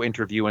radio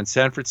interview in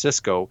San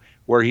Francisco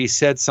where he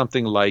said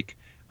something like,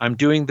 "I'm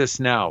doing this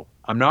now.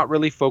 I'm not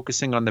really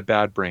focusing on the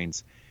Bad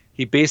Brains."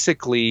 He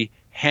basically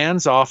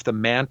hands off the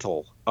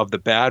mantle of the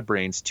Bad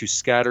Brains to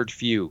Scattered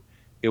Few.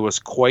 It was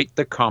quite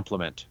the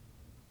compliment.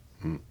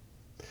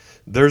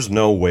 There's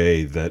no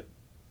way that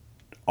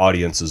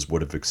audiences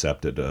would have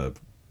accepted a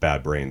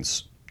Bad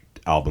Brains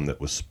album that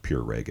was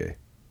pure reggae.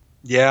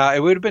 Yeah, it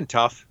would have been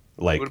tough.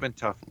 Like, It would have been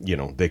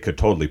tough. they could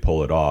totally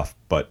pull it off,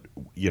 but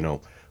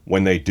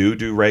when they do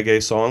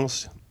reggae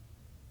songs,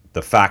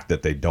 the fact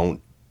that they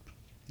don't,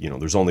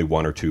 there's only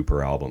one or two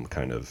per album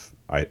kind of,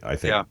 I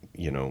think,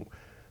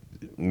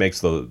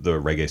 makes the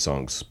reggae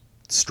songs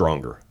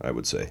stronger, I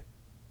would say.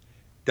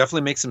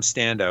 Definitely makes them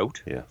stand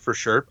out. Yeah. For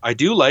sure. I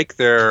do like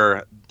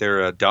their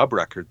dub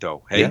record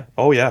though. Hey. Yeah.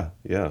 Oh yeah.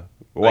 Yeah.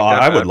 Well, Like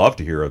that I would bad- love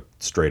to hear a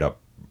straight up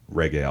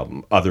reggae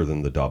album other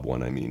than the dub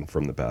one, I mean,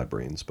 from the Bad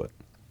Brains, but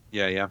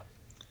Yeah.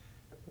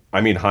 I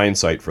mean,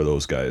 hindsight for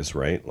those guys,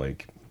 right?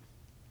 Like,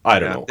 I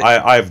don't Yeah,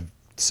 know. I've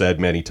said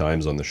many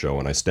times on the show,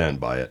 and I stand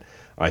by it.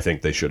 I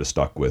think they should have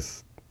stuck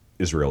with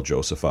Israel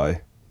Josephi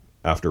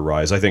after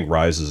Rise. I think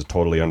Rise is a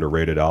totally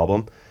underrated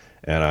album,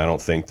 and I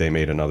don't think they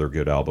made another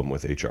good album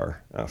with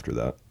HR after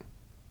that.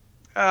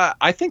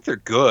 I think they're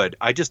good.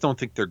 I just don't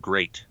think they're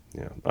great.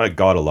 Yeah,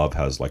 Gotta Love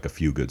has like a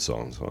few good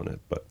songs on it,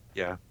 but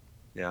Yeah.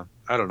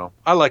 I don't know.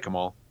 I like them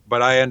all,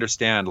 but I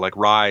understand. Like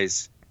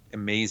Rise,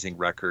 amazing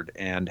record,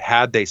 and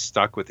had they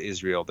stuck with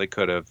Israel, they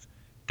could have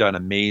done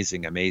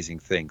amazing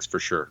things for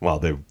sure. well,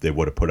 they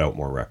would have put out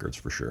more records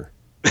for sure.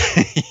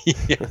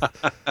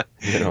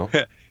 Yeah.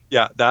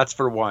 Yeah, that's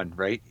for one,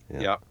 right?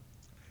 Yeah.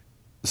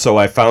 So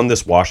I found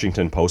this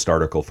Washington Post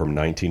article from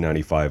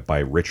 1995 by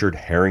Richard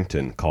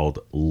Harrington called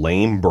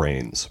 "Lame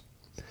Brains."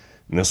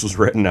 And this was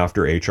written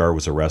after HR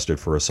was arrested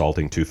for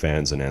assaulting 2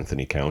 fans in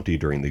Anthony County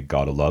during the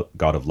God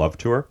of Love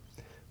tour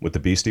with the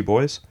Beastie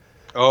Boys.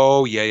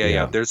 Oh, yeah.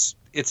 Yeah.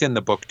 It's in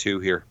the book too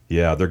here.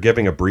 Yeah, they're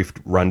giving a brief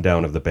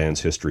rundown of the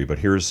band's history, but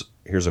here's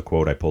a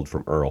quote I pulled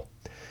from Earl.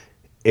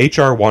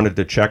 HR wanted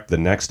to check the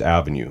next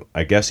avenue.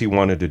 I guess he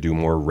wanted to do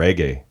more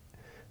reggae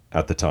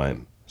at the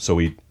time, so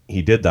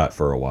he did that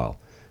for a while.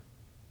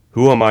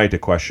 Who am I to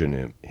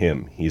question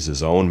him? He's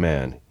his own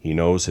man. He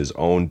knows his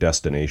own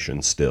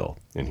destination still.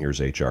 And here's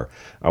HR.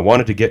 I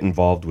wanted to get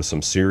involved with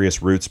some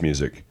serious roots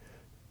music,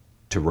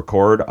 to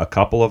record a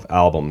couple of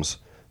albums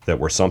that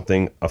were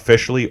something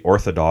officially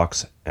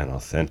orthodox and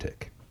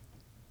authentic.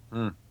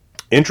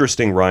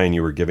 Interesting, Ryan,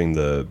 you were giving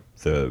the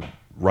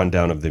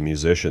rundown of the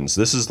musicians.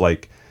 This is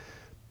like,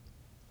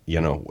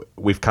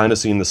 we've kind of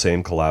seen the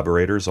same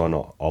collaborators on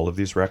all of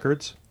these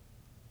records.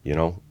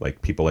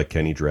 Like people like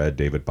Kenny Dredd,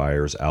 David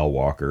Byers, Al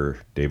Walker,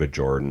 David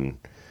Jordan,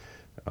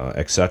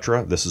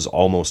 etc. This is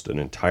almost an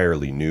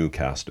entirely new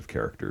cast of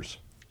characters.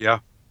 Yeah,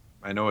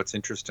 I know, it's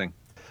interesting.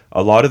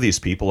 A lot of these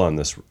people on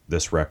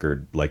this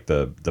record, like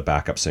the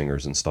backup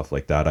singers and stuff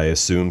like that, I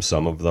assume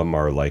some of them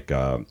are like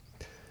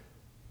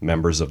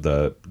members of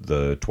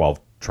the 12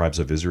 Tribes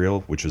of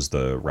Israel, which is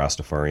the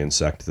Rastafarian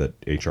sect that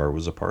HR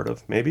was a part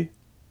of, maybe?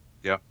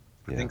 Yeah,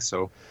 I think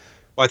so.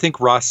 Well, I think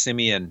Ross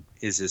Simeon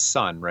is his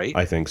son, right?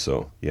 I think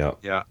so, yeah.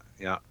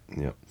 Yeah.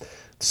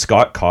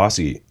 Scott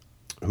Cossey,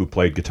 who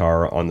played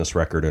guitar on this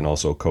record and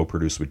also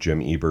co-produced with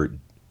Jim Ebert.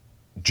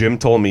 Jim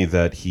told me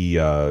that he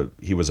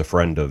was a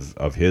friend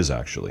of his,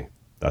 actually.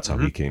 That's how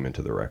he came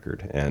into the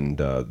record. And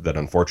that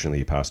unfortunately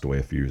he passed away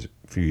a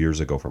few years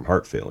ago from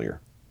heart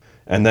failure.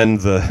 And then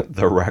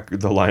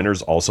the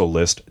liners also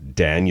list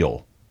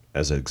Daniel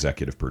as an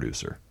executive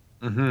producer.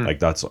 Like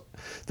that's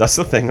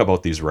the thing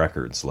about these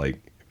records.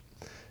 Like,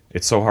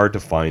 it's so hard to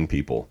find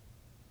people,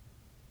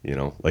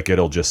 like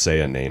it'll just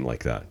say a name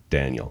like that,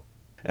 Daniel.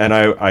 And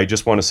I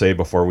just want to say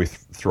before we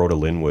throw to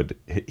Linwood,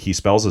 he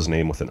spells his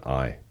name with an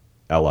I,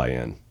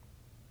 L-I-N.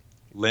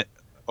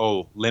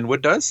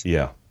 Linwood does?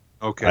 Yeah.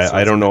 Okay.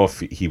 I don't know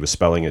if he was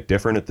spelling it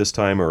different at this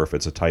time or if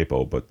it's a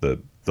typo, but the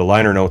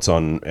liner notes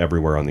on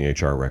everywhere on the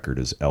HR record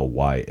is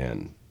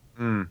L-Y-N.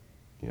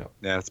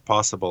 Yeah, it's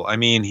possible. I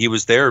mean, he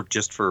was there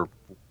just for,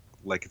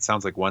 like, it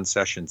sounds like one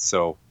session,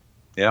 so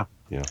yeah.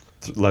 Yeah.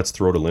 Let's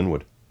throw to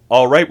Linwood.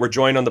 All right, we're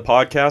joined on the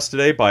podcast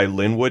today by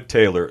Linwood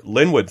Taylor.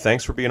 Linwood,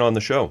 thanks for being on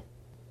the show.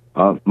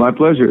 My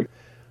pleasure.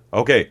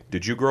 Okay,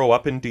 did you grow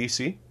up in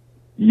D.C.?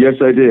 Yes,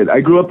 I did.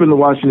 I grew up in the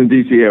Washington,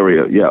 D.C.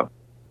 area, yeah.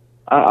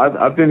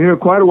 I've been here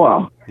quite a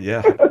while.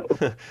 Yeah.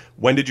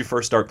 When did you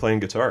first start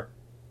playing guitar?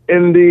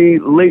 In the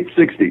late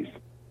 60s.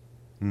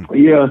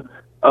 Yeah,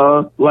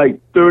 like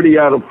 30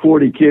 out of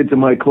 40 kids in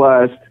my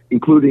class,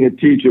 including a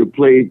teacher,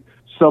 played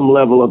some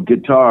level of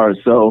guitar,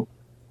 so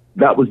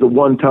that was the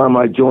one time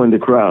I joined the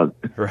crowd.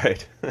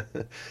 Right.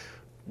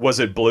 Was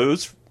it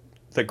blues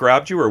that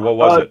grabbed you, or what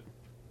was it?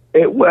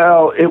 It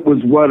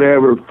was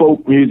whatever,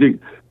 folk music.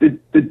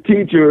 The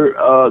teacher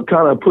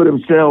kind of put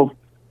himself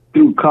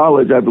through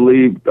college, I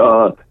believe,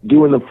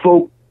 doing the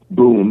folk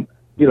boom,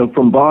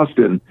 from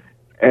Boston.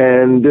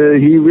 And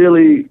he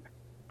really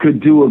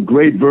could do a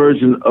great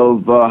version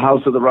of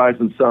House of the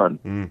Rising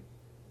Sun.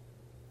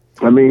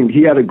 I mean,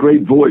 he had a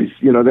great voice,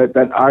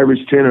 that Irish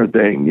tenor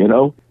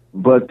thing,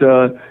 But,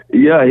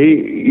 yeah,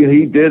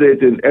 he did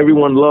it, and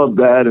everyone loved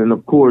that. And,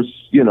 of course,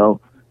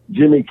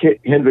 Jimi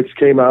Hendrix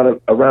came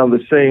out around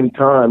the same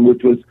time,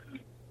 which was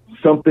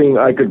something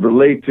I could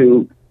relate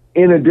to.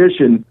 In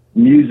addition,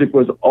 music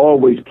was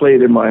always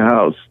played in my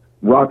house.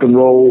 Rock and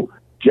roll,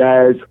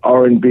 jazz,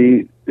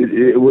 R&B,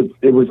 it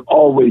was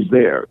always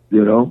there,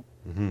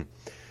 Mm-hmm.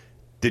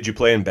 Did you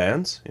play in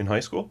bands in high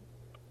school?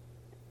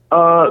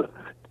 Yeah,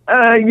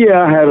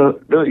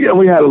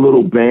 we had a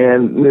little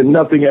band.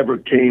 Nothing ever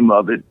came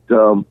of it.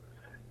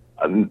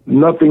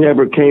 Nothing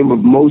ever came of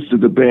most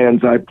of the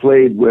bands I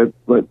played with,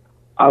 but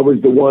I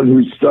was the one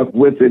who stuck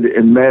with it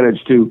and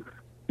managed to,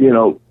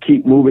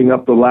 keep moving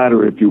up the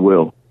ladder, if you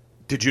will.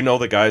 Did you know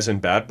the guys in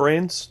Bad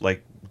Brains?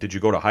 Like, did you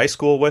go to high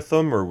school with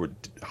them, or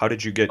how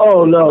did you get?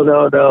 Oh, no.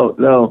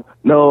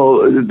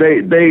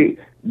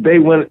 They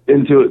went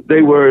into,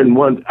 they were in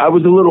one. I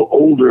was a little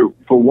older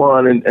for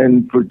one,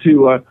 and for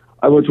two,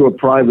 I went to a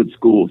private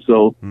school,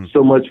 so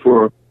much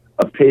for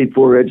a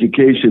paid-for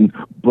education.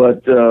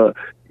 But,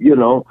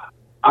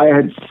 I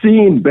had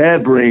seen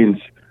Bad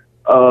Brains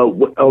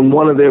on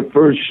one of their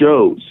first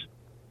shows.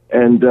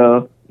 And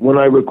when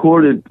I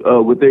recorded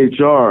with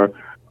HR,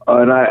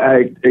 and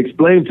I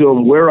explained to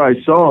him where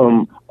I saw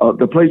him,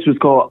 the place was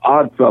called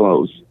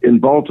Oddfellows in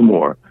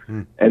Baltimore.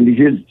 And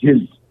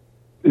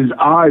his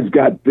eyes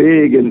got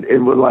big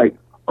and were like,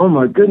 oh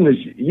my goodness,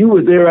 you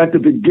were there at the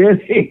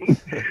beginning,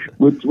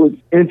 which was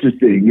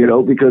interesting,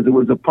 because it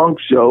was a punk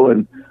show,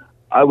 and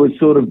I was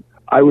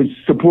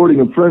supporting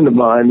a friend of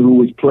mine who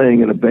was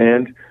playing in a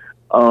band.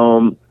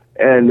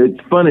 And it's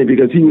funny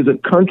because he was a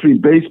country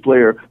bass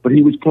player, but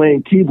he was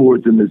playing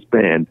keyboards in this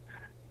band.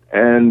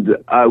 And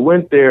I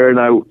went there and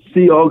I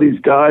see all these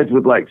guys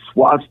with like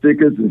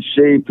swastikas and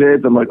shaved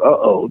heads. I'm like,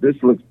 uh-oh, this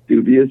looks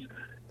dubious.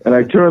 And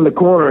I turn the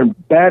corner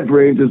and Bad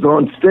Brains is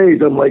on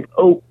stage. I'm like,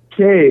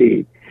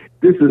 okay,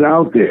 this is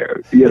out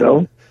there, you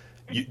know?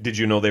 Did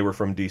you know they were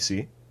from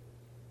D.C.?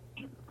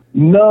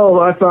 No,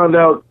 I found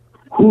out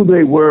who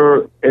they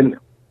were and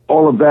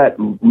all of that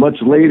much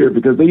later,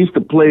 because they used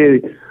to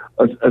play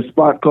a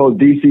spot called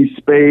DC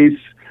Space,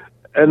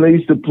 and they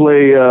used to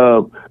play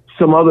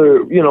some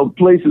other, you know,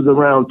 places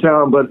around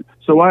town. But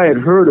so I had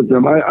heard of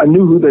them. I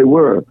knew who they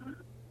were,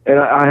 and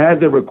I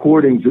had their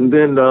recordings. And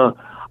then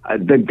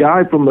the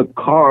guy from the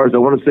Cars, I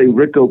want to say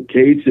Rick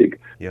Ocasek,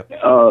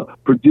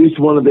 produced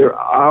one of their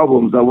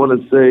albums. I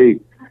want to say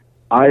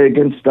Eye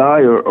Against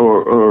Eye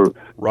or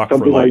Rock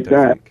something for Life, like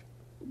that.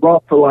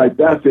 Rock for Life.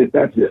 That's it.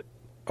 That's it.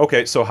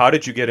 Okay, so how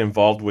did you get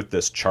involved with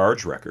this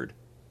Charge record?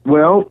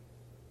 Well,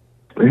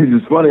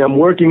 it's funny. I'm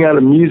working at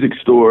a music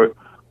store,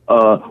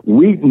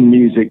 Wheaton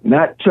Music,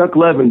 not Chuck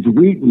Levin's,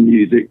 Wheaton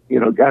Music. You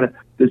know, got to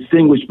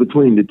distinguish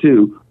between the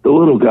two, the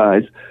little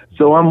guys.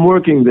 So I'm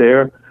working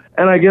there,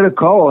 and I get a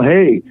call.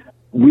 Hey,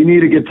 we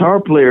need a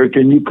guitar player.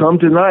 Can you come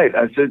tonight?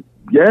 I said,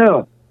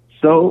 yeah.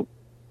 So,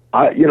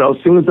 as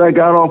soon as I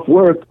got off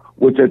work,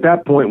 which at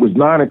that point was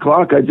 9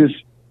 o'clock, I just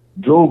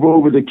drove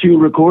over to Q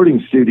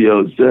Recording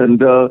Studios, and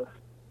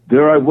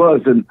there I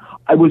was. And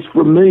I was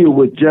familiar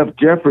with Jeff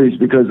Jeffries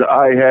because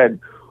I had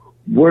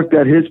worked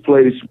at his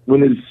place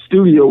when his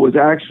studio was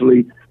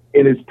actually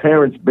in his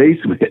parents'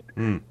 basement,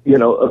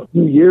 a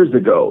few years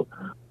ago.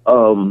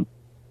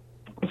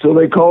 So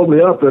they called me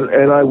up,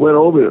 and I went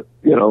over,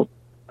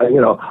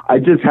 I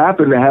just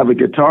happened to have a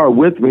guitar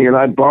with me, and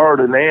I borrowed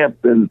an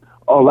amp and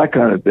all that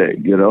kind of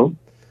thing, you know.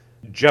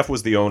 Jeff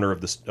was the owner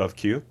of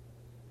Q?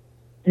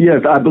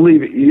 Yes, I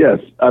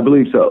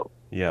believe so.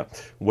 Yeah.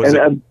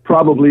 And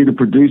probably the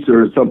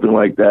producer or something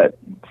like that,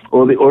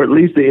 or at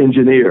least the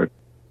engineer.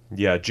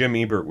 Yeah, Jim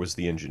Ebert was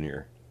the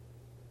engineer.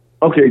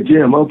 Okay,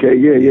 Jim. Okay,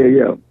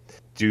 yeah.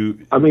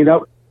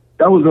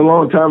 That was a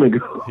long time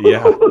ago.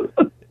 Yeah.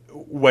 That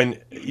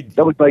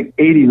was like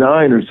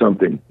 89 or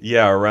something.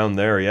 Yeah, around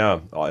there, yeah.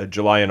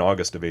 July and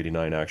August of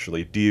 89,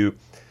 actually. Do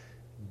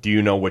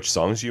you know which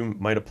songs you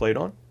might have played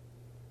on?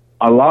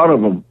 A lot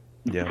of them.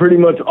 Yeah. Pretty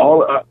much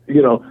all,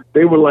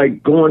 they were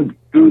like going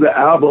through the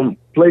album,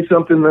 play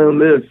something on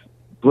this,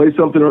 play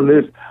something on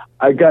this.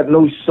 I got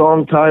no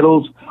song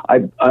titles.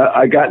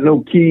 I got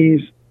no keys.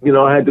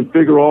 I had to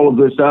figure all of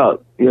this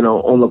out,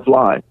 on the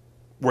fly.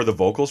 Were the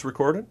vocals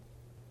recorded?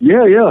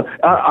 Yeah.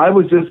 I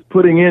was just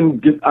putting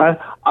in,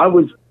 I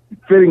was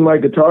fitting my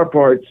guitar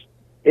parts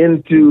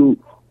into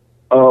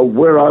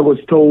where I was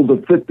told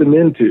to fit them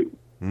into.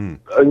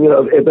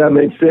 If that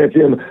makes sense.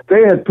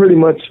 They had pretty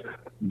much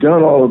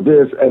done all of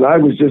this, and I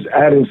was just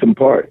adding some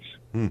parts.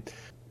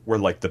 Were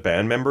like the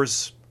band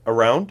members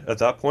around at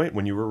that point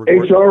when you were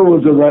recording? HR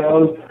was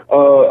around.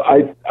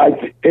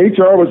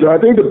 HR was. I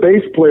think the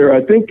bass player.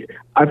 I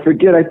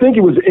forget. I think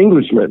it was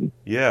Englishman.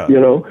 Yeah.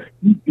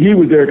 He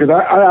was there because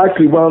I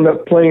actually wound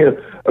up playing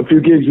a few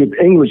gigs with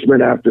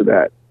Englishmen after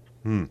that.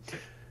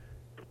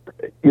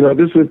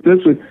 This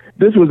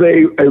was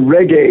a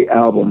reggae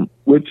album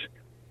which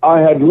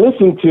I had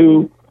listened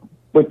to,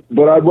 but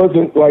I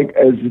wasn't like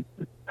as.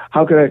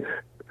 How can I?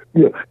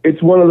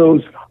 It's one of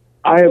those.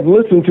 I have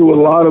listened to a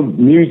lot of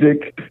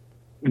music.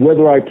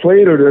 Whether I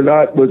played it or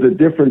not was a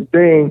different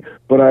thing,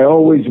 but I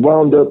always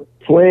wound up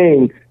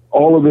playing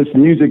all of this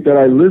music that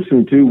I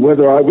listened to,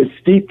 whether I was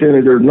steeped in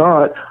it or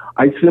not.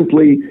 I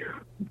simply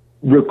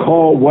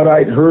recall what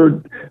I'd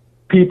heard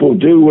people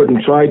do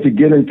and tried to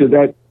get into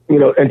that,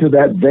 into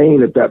that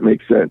vein, if that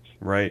makes sense.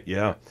 Right,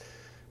 yeah.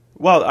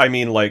 Well, I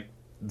mean, like,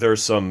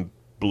 there's some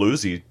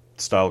bluesy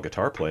style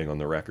guitar playing on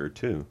the record,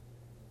 too.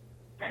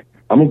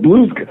 I'm a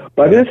blues guy.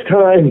 By this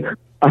time,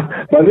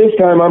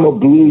 I'm a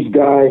blues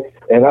guy,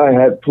 and I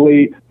had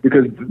played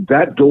because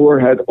that door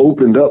had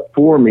opened up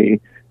for me,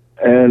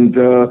 and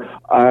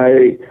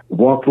I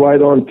walked right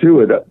on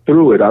through it.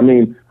 I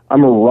mean,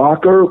 I'm a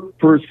rocker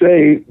per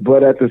se,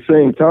 but at the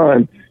same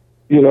time,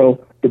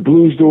 the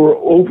blues door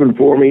opened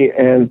for me,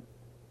 and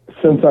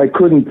since I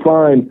couldn't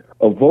find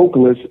a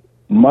vocalist,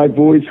 my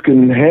voice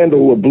can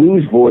handle a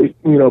blues voice,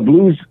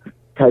 blues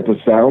type of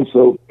sound.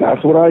 So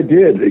that's what I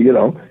did,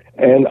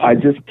 and I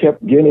just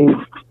kept getting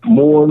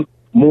more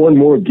and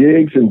more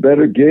gigs and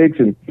better gigs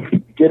and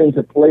getting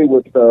to play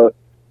with,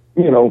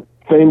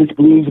 famous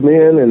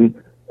bluesmen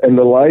and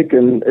the like.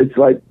 And it's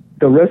like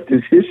the rest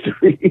is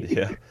history.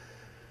 Yeah.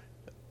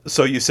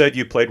 So you said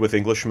you played with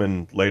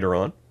Englishmen later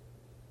on?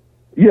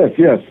 Yes.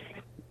 Yeah.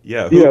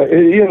 Yeah.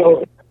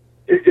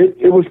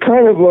 It was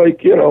kind of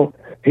like,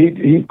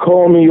 he'd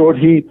call me or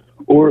it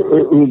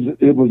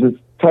was a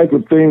type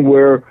of thing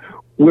where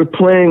we're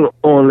playing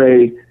on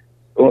a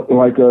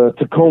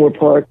Tacoma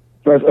Park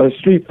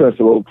street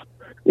festival,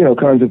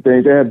 kinds of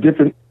things. They have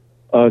different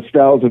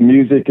styles of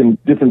music and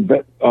different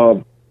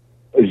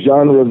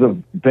genres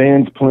of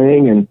bands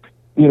playing, and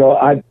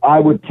I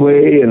would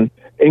play, and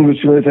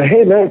Englishmen would say,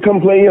 "Hey man,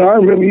 come play! I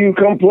remember you.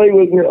 Come play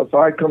with me." So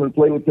I come and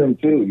play with them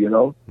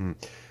too.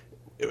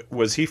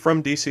 Was he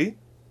from DC?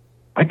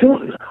 I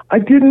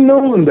didn't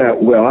know him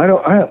that well.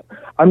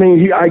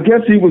 I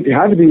guess he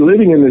had to be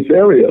living in this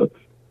area,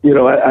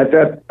 at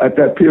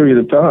that period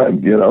of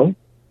time,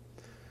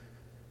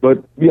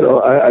 But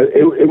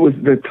it was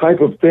the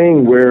type of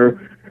thing where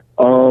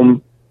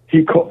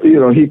he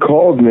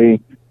called me,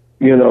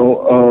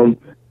 to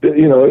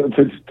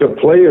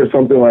play or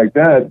something like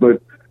that.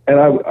 But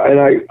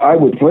I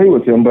would play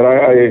with him, but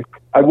I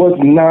was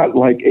not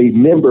like a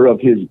member of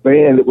his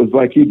band. It was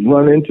like he'd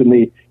run into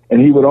me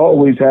and he would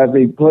always have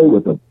me play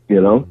with him,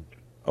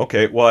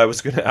 Okay, well, I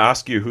was going to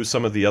ask you who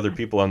some of the other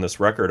people on this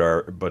record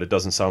are, but it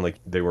doesn't sound like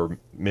they were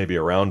maybe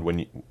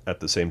around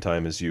at the same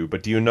time as you.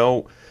 But do you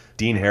know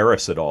Dean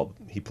Harris at all?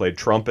 He played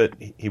trumpet.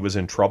 He was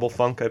in Trouble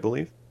Funk, I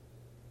believe.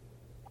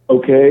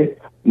 Okay.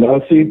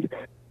 Now, see,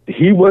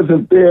 he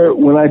wasn't there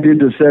when I did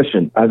the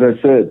session. As I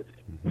said,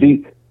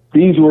 these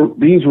were.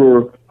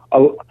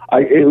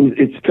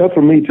 It's tough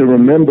for me to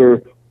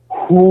remember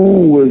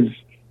who was.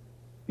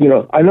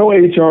 I know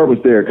HR was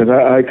there because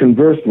I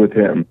conversed with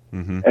him,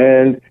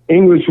 and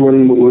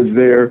Englishman was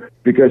there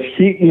because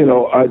he,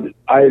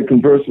 I had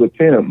conversed with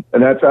him,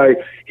 and that's how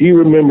he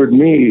remembered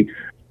me,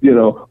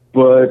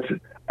 But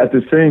at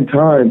the same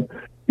time,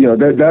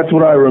 that's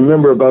what I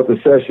remember about the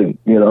session,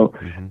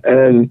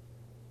 and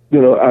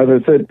as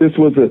I said, this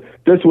was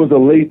a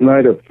late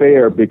night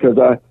affair because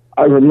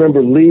I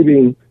remember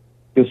leaving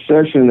the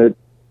session at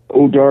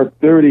Dark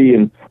 30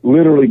 and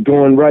literally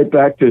going right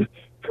back to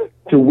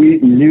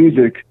Wheaton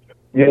Music.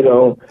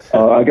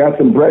 I got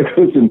some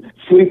breakfast and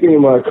sleeping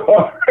in my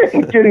car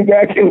and getting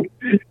back and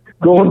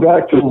going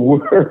back to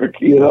work.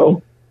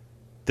 Did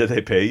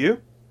they pay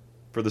you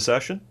for the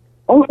session?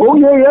 Oh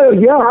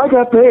yeah. I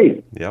got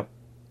paid. Yep.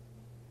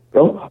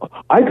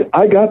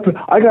 I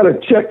got a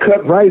check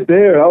cut right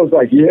there. I was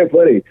like, yeah,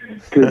 buddy,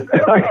 because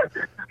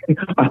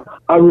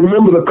I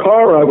remember the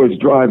car I was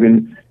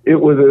driving.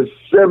 It was a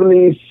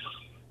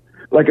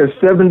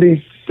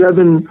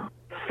 77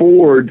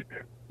 Ford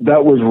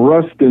that was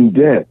rust and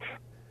dent.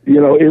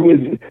 It was.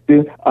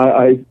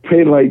 I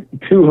paid like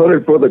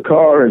 $200 for the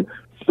car and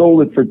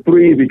sold it for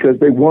 $3 because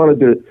they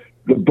wanted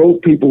the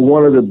boat people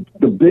wanted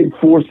the big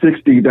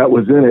 460 that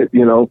was in it.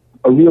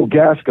 A real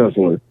gas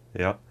guzzler.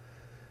 Yeah.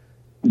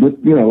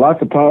 But lots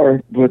of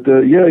power. But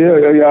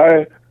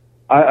yeah.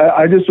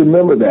 I just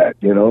remember that.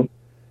 You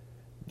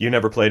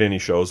never played any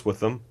shows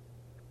with them,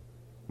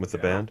 with the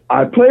band?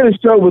 I played a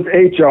show with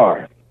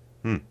HR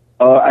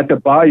at the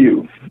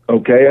Bayou.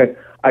 Okay,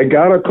 I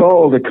got a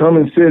call to come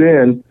and sit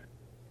in.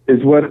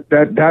 That's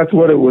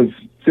what it was.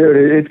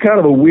 It's kind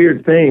of a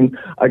weird thing.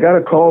 I got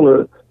a call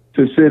to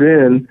sit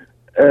in,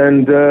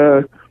 and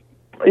I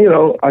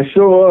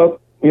show up.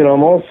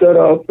 I'm all set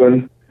up,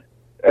 and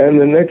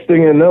the next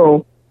thing you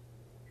know,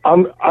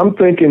 I'm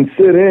thinking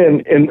sit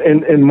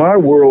in my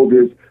world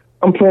is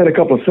I'm playing a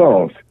couple of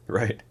songs.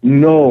 Right.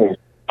 No,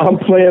 I'm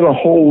playing a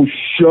whole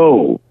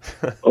show.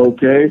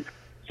 Okay.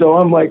 So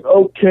I'm like,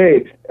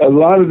 okay, a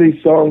lot of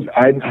these songs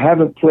I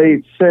haven't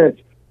played since.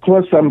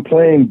 Plus, I'm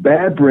playing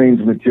Bad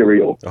Brains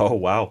material. Oh,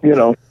 wow.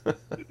 Yeah,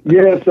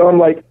 so I'm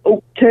like,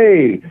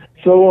 okay.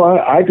 So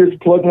I just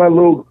plug my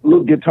little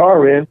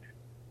guitar in,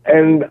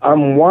 and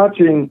I'm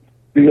watching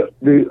the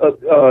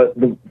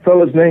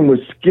fella's name was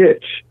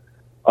Skitch,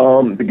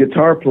 the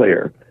guitar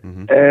player.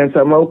 And so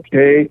I'm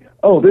okay.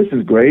 Oh, this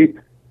is great.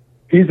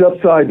 He's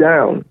upside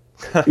down.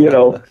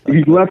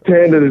 He's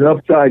left-handed and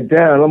upside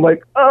down. I'm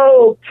like,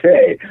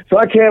 okay. So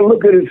I can't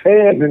look at his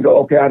hands and go,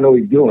 okay, I know what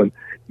he's doing,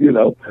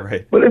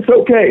 Right. But it's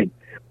okay.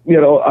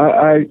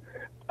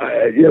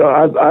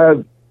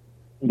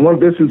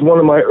 This is one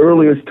of my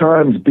earliest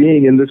times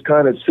being in this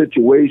kind of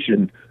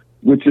situation,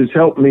 which has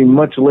helped me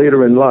much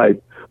later in life,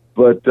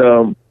 but,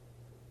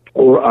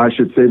 or I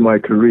should say my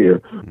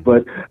career.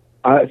 But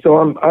so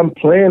I'm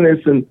playing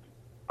this, and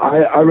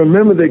I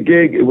remember the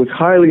gig. It was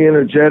highly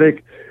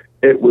energetic.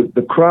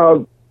 The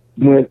crowd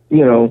went,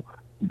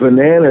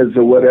 bananas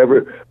or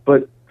whatever,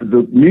 but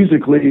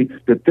musically,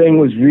 the thing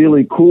was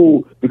really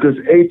cool because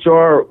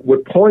HR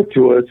would point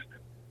to us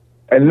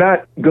and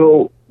not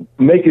go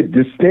make it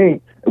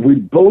distinct. We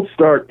both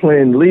start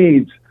playing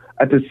leads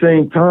at the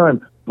same time,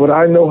 but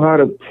I know how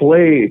to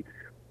play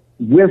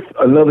with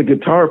another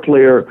guitar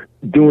player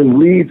doing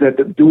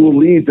dual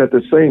leads at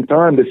the same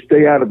time to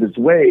stay out of his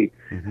way.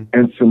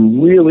 And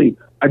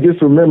I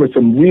just remember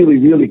some really,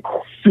 really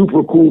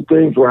super cool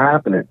things were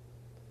happening.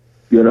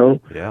 Yeah.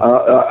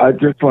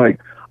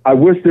 I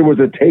wish there was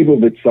a tape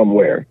of it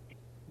somewhere.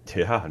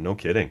 Yeah, no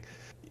kidding.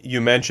 You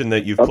mentioned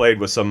that you've played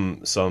with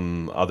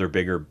some other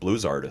bigger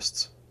blues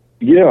artists.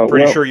 Yeah.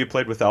 Pretty sure you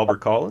played with Albert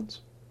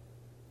Collins?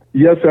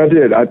 Yes, I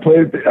did. I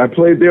played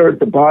there at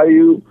the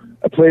Bayou.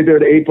 I played there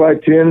at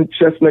 8x10,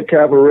 Chestnut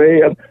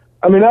Cabaret.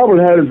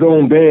 Albert had his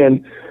own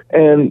band,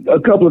 and a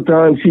couple of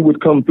times he would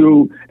come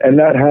through and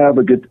not have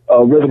a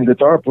rhythm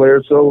guitar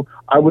player, so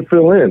I would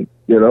fill in.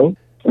 I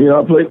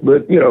played,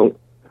 but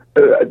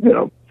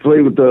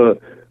played with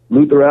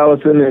Luther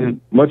Allison, and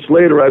much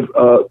later I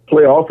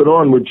play off and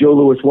on with Joe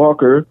Louis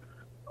Walker.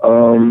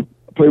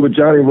 Play with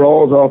Johnny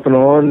Rawls off and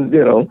on.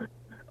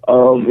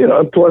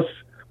 Plus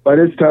by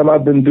this time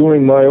I've been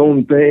doing my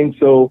own thing,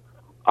 so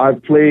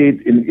I've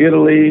played in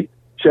Italy,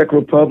 Czech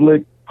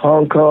Republic,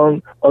 Hong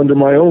Kong under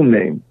my own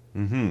name.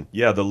 Mm-hmm.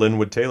 Yeah, the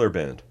Linwood Taylor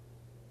Band.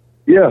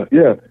 Yeah,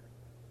 yeah.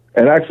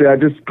 And actually, I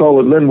just call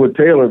it Linwood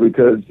Taylor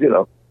because,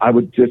 I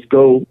would just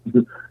go,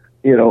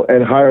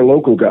 and hire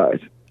local guys.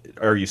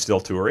 Are you still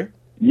touring?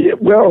 Yeah,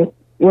 well,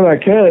 when I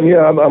can,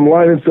 yeah. I'm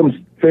lining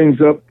some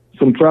things up,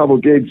 some travel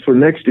gigs for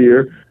next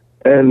year.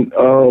 And,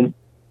 I'm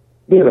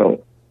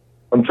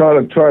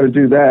trying to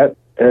do that.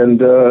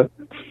 And,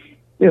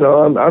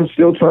 I'm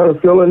still trying to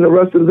fill in the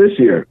rest of this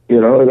year.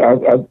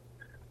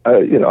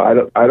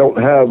 I don't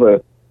have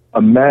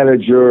a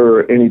manager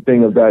or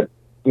anything of that,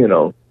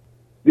 anything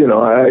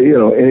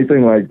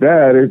like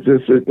that. It's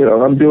just,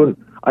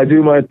 I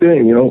do my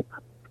thing,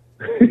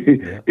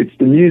 It's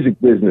the music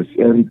business.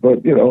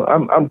 But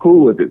I'm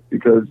cool with it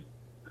because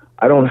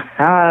I don't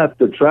have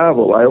to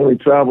travel. I only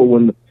travel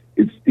when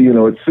it's,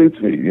 it suits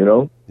me,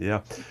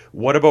 Yeah.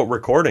 What about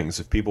recordings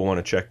if people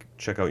want to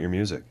check out your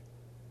music?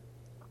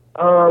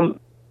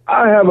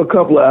 I have a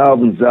couple of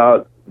albums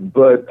out,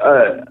 but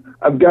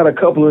I've got a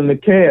couple in the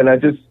can. I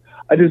just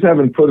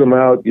haven't put them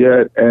out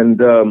yet,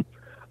 and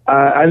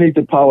I need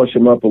to polish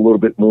them up a little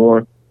bit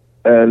more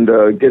and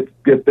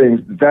get things.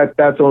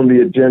 That's on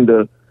the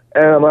agenda,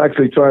 and I'm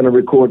actually trying to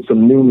record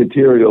some new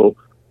material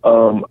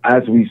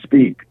as we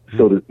speak,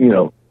 so that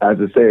as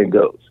the saying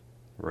goes.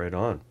 Right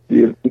on.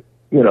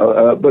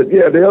 But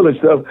yeah, the other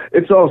stuff,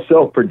 it's all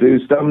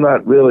self-produced. I'm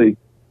not really,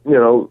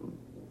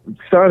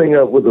 signing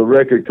up with a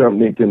record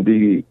company can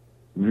be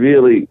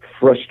really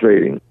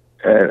frustrating.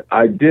 And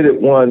I did it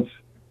once,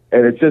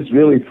 and it's just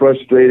really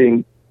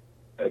frustrating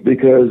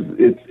because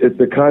it's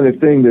the kind of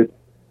thing that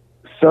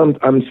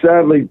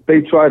sadly,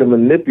 they try to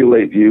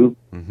manipulate you,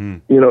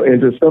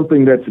 into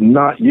something that's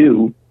not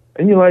you.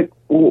 And you're like,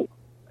 well,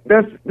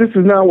 this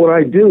is not what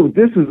I do.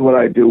 This is what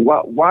I do.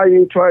 Why are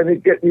you trying to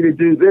get me to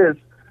do this?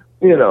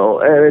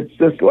 And it's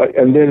just like,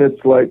 and then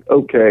it's like,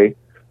 okay,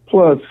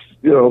 plus,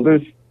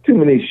 there's too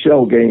many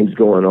shell games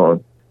going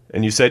on.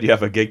 And you said you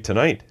have a gig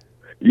tonight.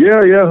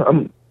 Yeah.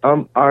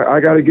 I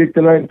got a gig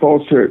tonight in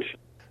Falls Church.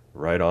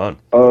 Right on.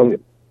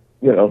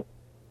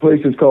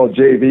 Place is called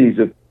JV's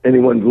if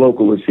anyone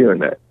local is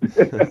hearing that.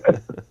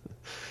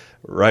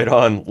 Right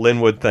on.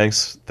 Linwood,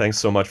 thanks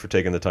so much for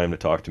taking the time to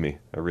talk to me.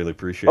 I really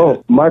appreciate it.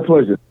 Oh, my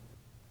pleasure.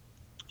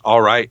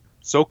 All right.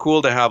 So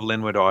cool to have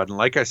Linwood on. And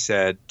like I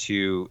said,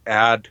 to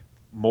add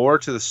more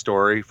to the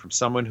story from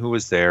someone who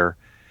was there.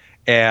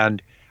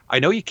 And I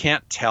know you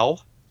can't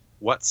tell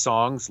what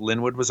songs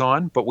Linwood was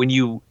on, but when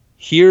you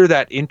hear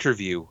that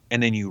interview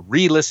and then you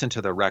re-listen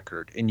to the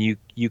record and you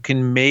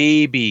can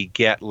maybe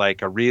get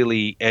like a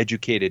really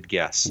educated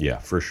guess. Yeah,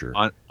 for sure.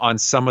 On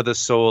some of the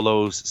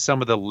solos,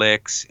 some of the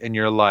licks, and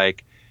you're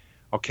like,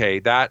 okay,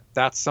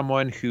 that's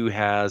someone who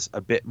has a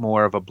bit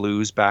more of a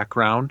blues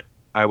background,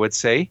 I would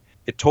say.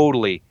 It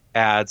totally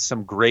adds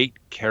some great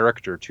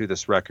character to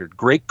this record.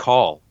 Great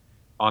call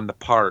on the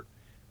part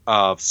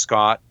of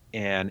Scott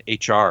and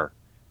HR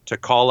to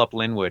call up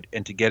Linwood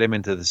and to get him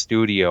into the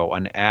studio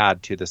and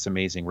add to this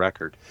amazing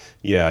record.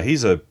 Yeah,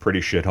 he's a pretty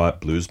shit-hot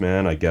blues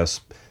man, I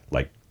guess,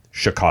 like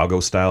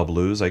Chicago-style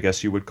blues, I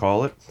guess you would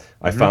call it.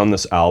 I found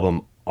this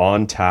album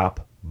on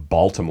tap,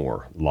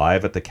 Baltimore,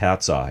 live at the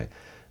Cat's Eye,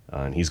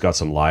 and he's got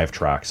some live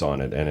tracks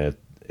on it, and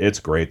it's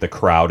great. The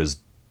crowd is,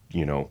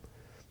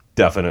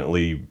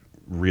 definitely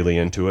really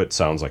into it.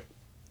 Sounds like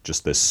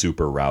just this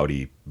super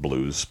rowdy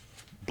blues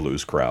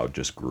crowd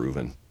just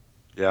grooving.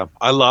 Yeah,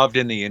 I loved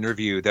in the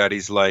interview that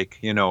he's like,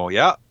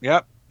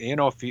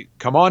 if you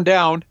come on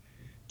down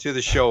to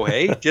the show,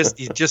 hey,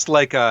 just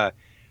like a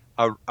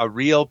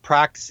real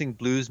practicing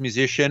blues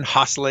musician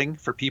hustling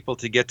for people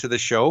to get to the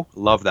show.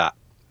 Love that.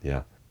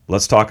 Yeah.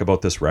 Let's talk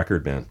about this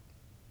record, man.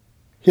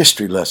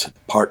 History Lesson,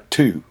 Part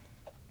 2.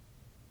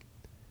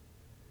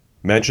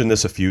 Mentioned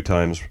this a few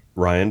times,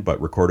 Ryan,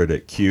 but recorded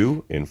at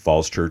Q in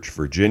Falls Church,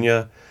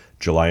 Virginia,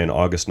 July and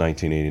August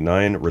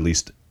 1989,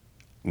 released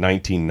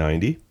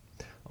 1990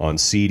 on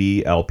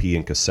CD, LP,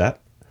 and cassette.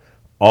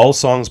 All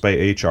songs by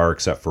HR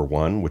except for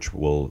one, which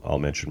I'll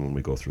mention when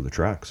we go through the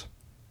tracks.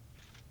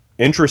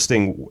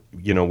 Interesting,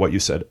 what you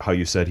said, how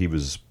you said he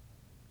was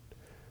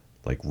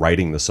like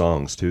writing the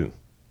songs too.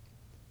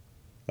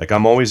 Like,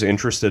 I'm always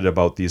interested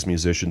about these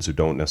musicians who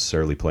don't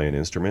necessarily play an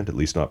instrument, at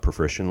least not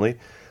proficiently.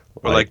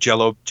 Or like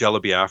Jello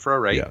Biafra,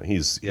 right? Yeah,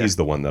 he's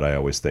the one that I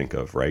always think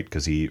of, right?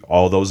 Because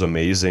all those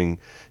amazing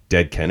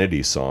Dead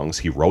Kennedy songs,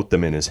 he wrote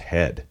them in his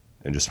head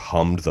and just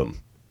hummed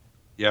them.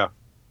 Yeah.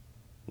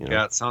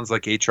 Yeah, it sounds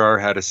like HR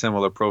had a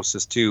similar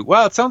process too.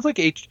 Well, it sounds like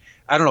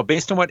I don't know,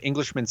 based on what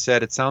Englishman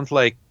said, it sounds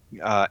like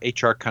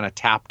HR kind of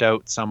tapped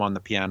out some on the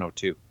piano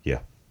too. Yeah.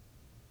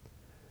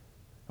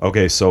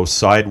 Okay, so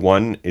side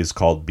one is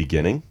called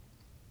Beginning.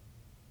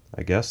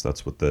 I guess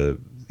that's what the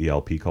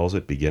LP calls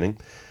it, Beginning.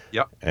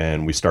 Yep.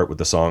 And we start with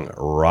the song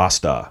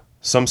Rasta.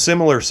 Some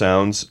similar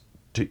sounds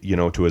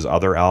to his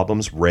other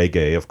albums,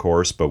 reggae, of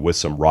course, but with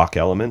some rock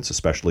elements,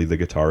 especially the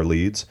guitar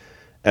leads.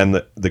 And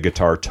the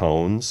guitar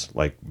tones,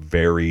 like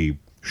very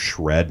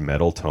shred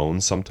metal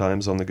tones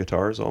sometimes on the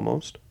guitars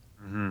almost.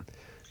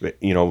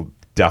 Mm-hmm.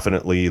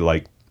 Definitely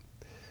like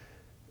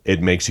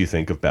it makes you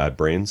think of Bad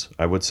Brains,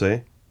 I would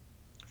say.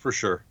 for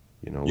sure.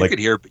 You know,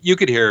 You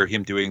could hear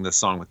him doing the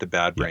song with the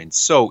Bad Brains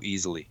so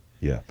easily.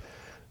 yeah,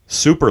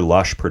 super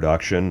lush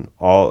production.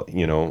 All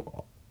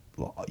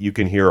you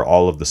can hear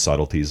all of the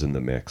subtleties in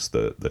the mix: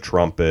 the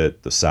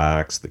trumpet, the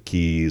sax, the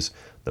keys,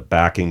 the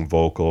backing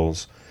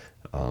vocals.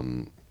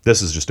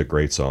 This is just a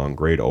great song,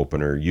 great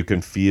opener. You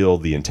can feel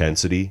the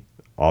intensity,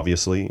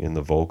 obviously, in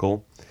the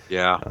vocal.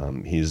 Yeah.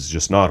 He's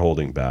just not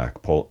holding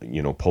back,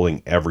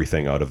 pulling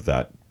everything out of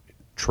that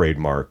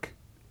trademark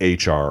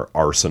HR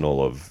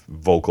arsenal of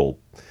vocal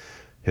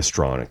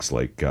histrionics,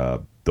 like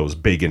those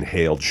big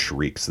inhaled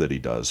shrieks that he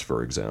does,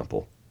 for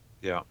example.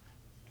 Yeah.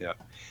 Yeah.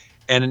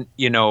 And,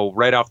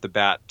 right off the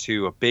bat,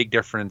 too, a big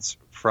difference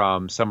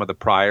from some of the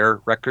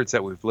prior records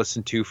that we've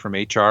listened to from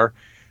HR.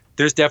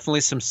 There's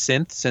definitely some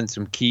synths and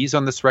some keys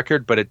on this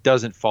record, but it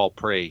doesn't fall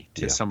prey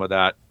to some of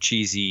that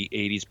cheesy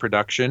 80s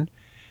production.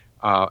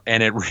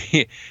 And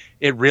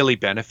it really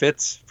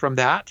benefits from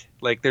that.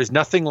 Like, there's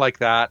nothing like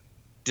that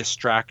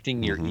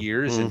distracting your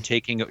ears and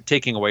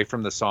taking away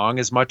from the song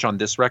as much on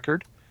this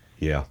record.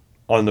 Yeah.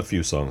 On the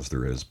few songs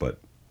there is, but...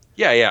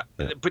 Yeah.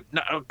 But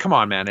no, come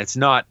on, man. It's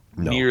not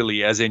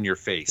nearly as in your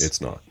face.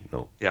 It's not,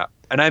 no. Yeah.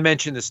 And I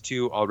mentioned this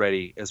too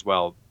already as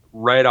well.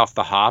 Right off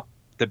the hop,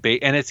 the bass,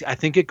 and I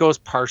think it goes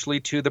partially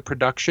to the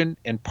production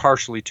and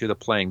partially to the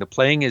playing. The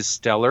playing is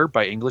stellar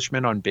by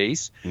Englishmen on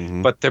bass,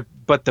 but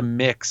the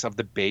mix of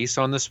the bass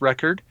on this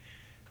record,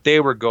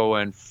 they were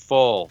going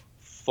full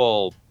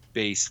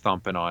bass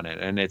thumping on it,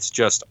 and it's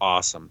just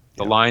awesome.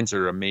 The lines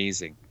are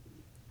amazing.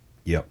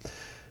 Yep.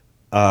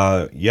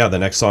 The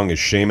next song is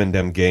Shaman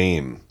Dem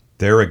Game.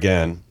 There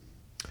again,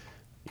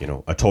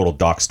 a total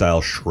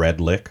Doc-style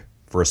shred lick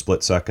for a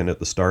split second at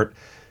the start.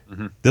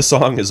 This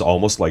song is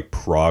almost like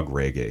prog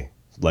reggae.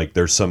 Like,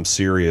 there's some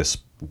serious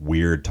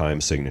weird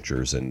time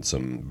signatures and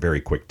some very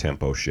quick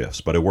tempo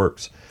shifts, but it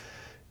works.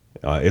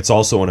 It's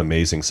also an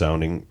amazing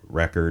sounding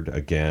record.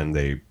 Again,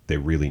 they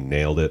really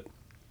nailed it.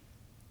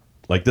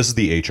 Like, this is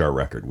the HR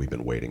record we've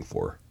been waiting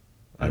for,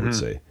 I would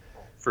say.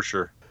 For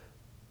sure.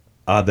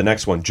 The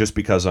next one, Just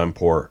Because I'm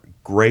Poor.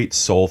 Great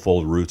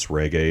soulful roots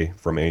reggae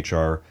from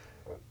HR.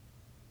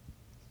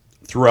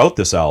 Throughout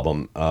this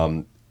album,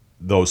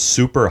 those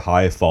super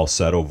high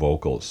falsetto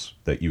vocals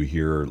that you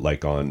hear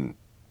like on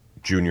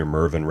Junior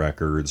Mervyn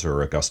records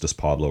or Augustus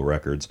Pablo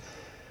records.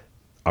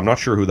 I'm not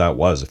sure who that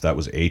was, if that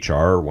was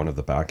HR, one of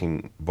the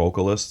backing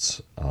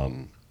vocalists.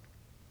 A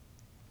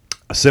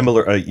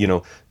similar,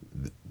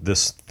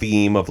 this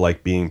theme of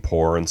like being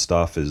poor and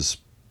stuff is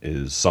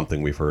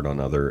something we've heard on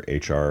other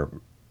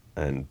HR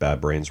and Bad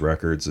Brains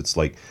records. It's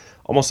like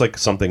almost like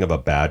something of a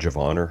badge of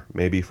honor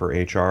maybe for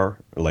HR,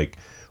 like,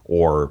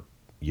 or,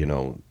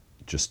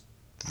 just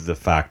the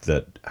fact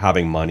that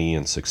having money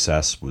and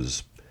success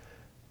was,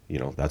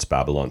 that's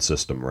Babylon's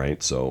system,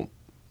 right? So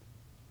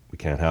we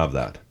can't have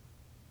that.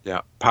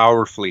 Yeah,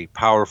 powerfully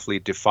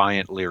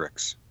defiant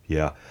lyrics.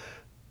 Yeah.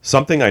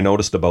 Something I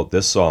noticed about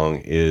this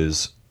song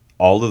is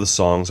all of the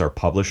songs are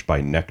published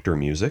by Nectar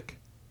Music.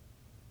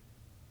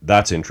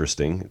 That's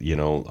interesting.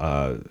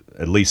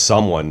 At least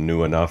someone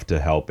knew enough to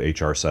help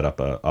HR set up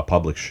a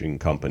publishing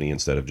company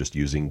instead of just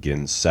using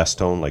Gin's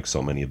Sestone like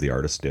so many of the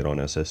artists did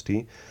on SST.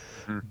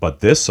 But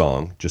this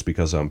song, Just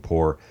Because I'm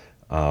Poor,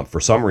 for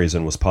some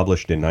reason was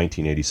published in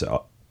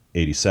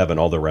 1987.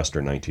 All the rest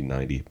are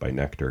 1990 by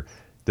Nectar.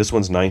 This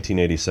one's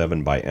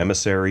 1987 by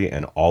Emissary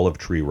and Olive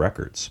Tree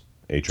Records,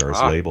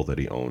 HR's label that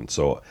he owned.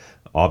 So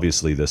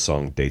obviously this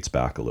song dates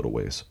back a little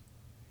ways.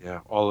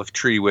 Yeah, Olive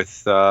Tree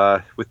with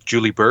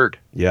Julie Bird.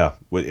 Yeah,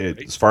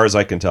 as far as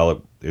I can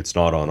tell, it's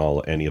not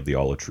on any of the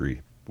Olive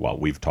Tree. Well,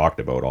 we've talked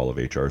about all of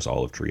HR's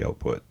Olive Tree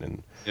output,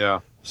 and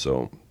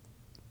so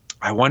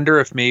I wonder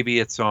if maybe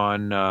it's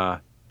on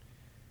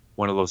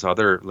one of those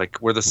other, like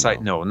where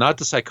the not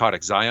the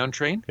Psychotic Zion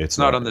Train. It's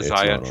not on the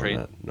Zion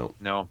Train.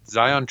 No,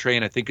 Zion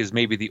Train I think is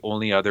maybe the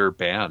only other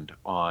band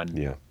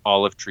on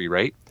Olive Tree,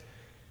 right?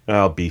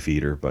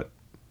 Beefeater, but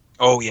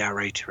oh yeah,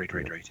 right.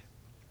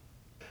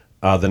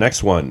 The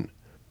next one,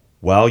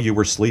 While You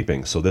Were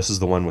Sleeping. So this is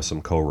the one with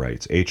some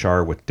co-writes.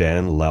 HR with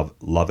Dan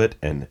Lovett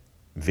and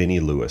Vinnie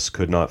Lewis.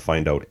 Could not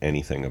find out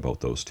anything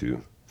about those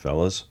two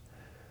fellas.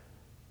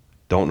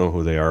 Don't know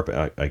who they are,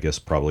 but I guess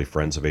probably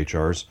friends of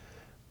HR's.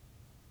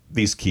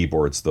 These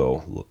keyboards,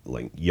 though,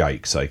 like,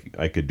 yikes.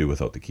 I could do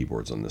without the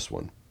keyboards on this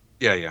one.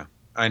 Yeah.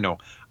 I know.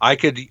 I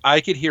could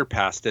hear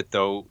past it,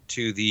 though,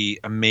 to the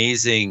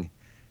amazing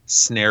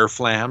snare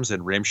flams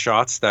and rim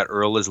shots that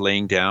Earl is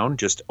laying down,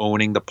 just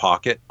owning the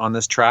pocket on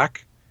this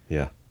track.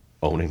 Yeah,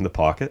 owning the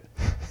pocket.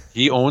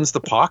 He owns the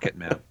pocket,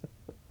 man.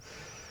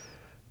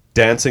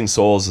 Dancing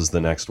Souls is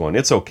the next one.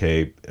 It's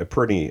okay,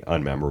 pretty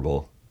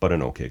unmemorable, but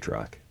an okay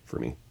track for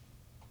me.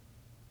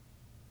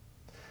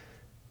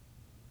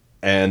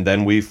 And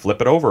then we flip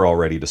it over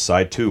already to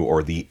side 2,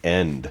 or the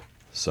end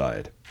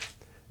side.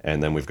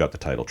 And then we've got the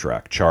title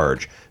track,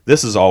 Charge.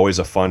 This is always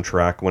a fun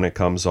track when it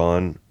comes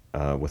on.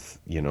 With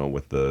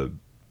the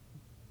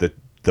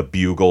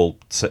bugle,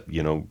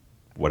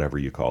 whatever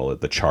you call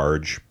it, the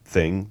charge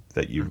thing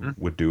that you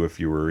would do if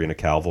you were in a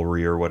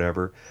cavalry or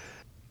whatever.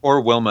 Or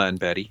Wilma and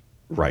Betty.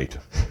 Right.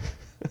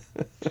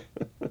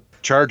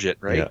 charge it,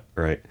 right? Yeah,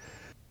 right.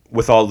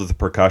 With all of the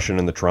percussion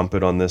and the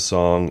trumpet on this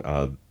song,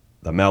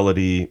 the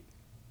melody,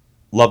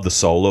 love the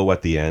solo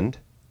at the end.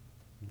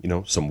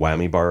 Some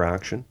whammy bar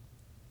action.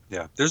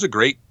 Yeah, there's a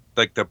great,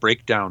 like, the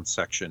breakdown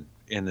section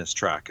in this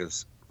track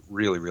is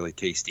really, really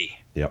tasty.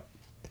 Yep.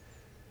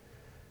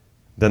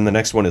 Then the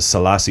next one is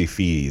Selassie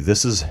Fee.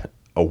 This is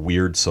a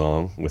weird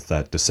song with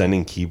that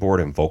descending keyboard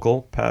and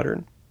vocal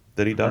pattern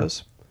that he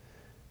does.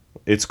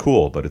 It's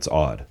cool, but it's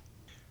odd.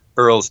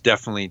 Earl's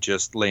definitely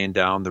just laying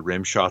down the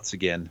rim shots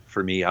again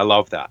for me. I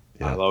love that.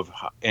 Yeah.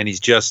 And he's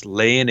just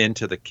laying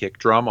into the kick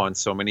drum on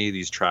so many of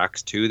these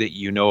tracks too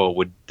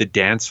that the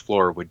dance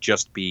floor would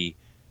just be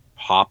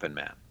hopping,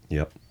 man.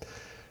 Yep.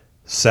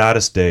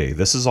 Saddest Day.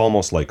 This is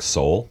almost like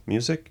soul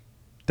music.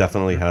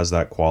 Definitely has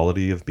that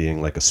quality of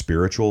being like a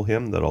spiritual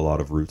hymn that a lot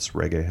of roots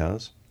reggae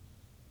has.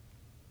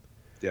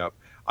 Yeah,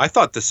 I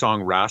thought the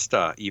song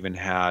Rasta even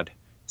had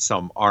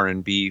some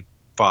R&B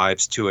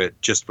vibes to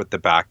it, just with the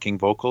backing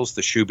vocals,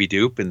 the shooby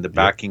doop, and the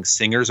backing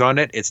singers on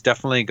it. It's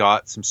definitely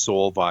got some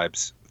soul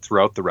vibes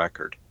throughout the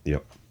record.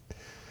 Yep.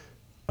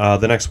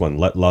 The next one,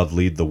 Let Love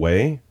Lead the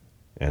Way,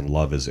 and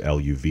love is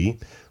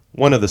LUV.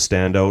 One of the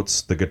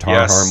standouts. The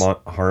guitar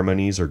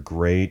harmonies are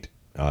great.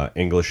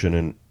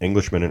 Englishman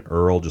and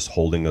Earl just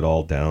holding it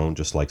all down,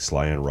 just like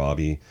Sly and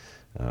Robbie.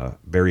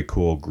 Very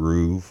cool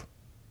groove.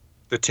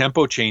 The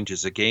tempo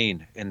changes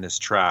again in this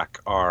track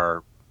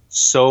are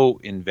so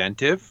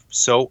inventive,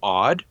 so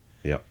odd.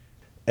 Yeah.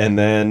 And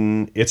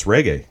then It's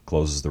Reggae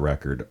closes the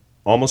record.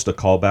 Almost a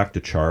callback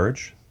to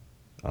Charge.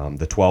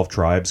 The 12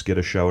 Tribes get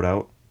a shout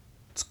out.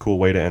 It's a cool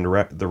way to end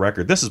the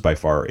record. This is by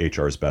far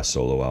HR's best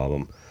solo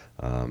album.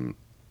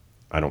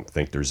 I don't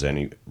think there's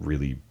any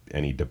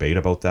debate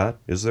about that,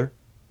 is there?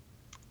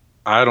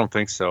 I don't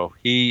think so.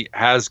 He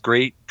has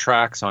great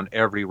tracks on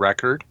every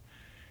record.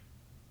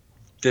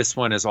 This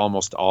one is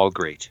almost all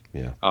great.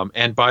 Yeah.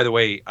 And by the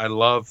way, I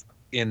love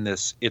in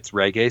this It's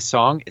Reggae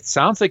song, it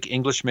sounds like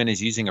Englishman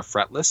is using a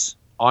fretless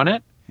on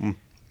it.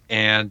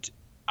 And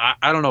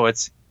I don't know,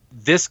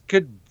 this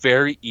could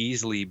very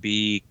easily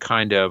be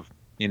kind of,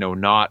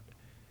 not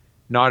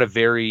a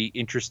very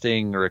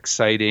interesting or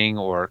exciting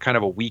or kind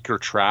of a weaker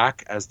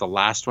track as the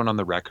last one on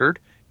the record.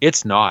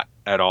 It's not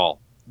at all.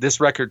 This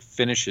record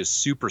finishes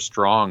super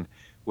strong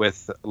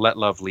with Let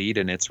Love Lead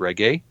and It's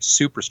Reggae.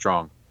 Super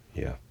strong.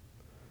 Yeah.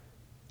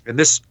 And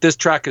this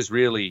track is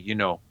really,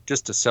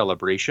 just a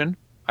celebration,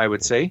 I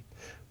would say.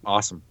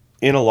 Awesome.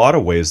 In a lot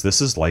of ways,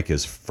 this is like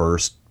his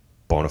first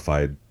bona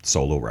fide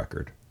solo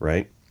record,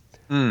 right?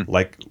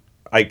 Like,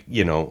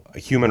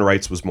 Human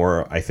Rights was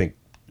more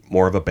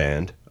of a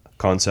band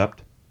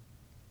concept.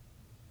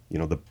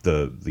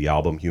 The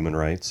album Human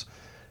Rights.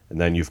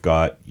 And then you've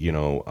got,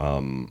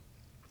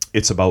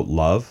 It's About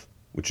Love,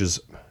 which is,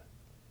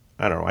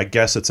 I don't know, I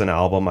guess it's an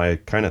album. I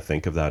kind of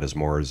think of that as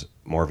more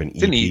of an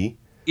EP.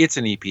 It's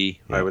an EP, yeah.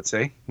 I would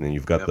say. And then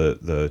you've got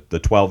the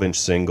 12-inch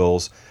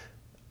singles.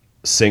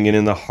 Singing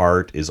in the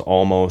Heart is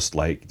almost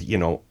like,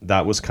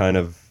 that was kind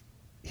of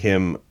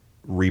him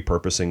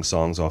repurposing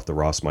songs off the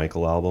Ross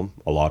Michael album.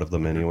 A lot of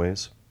them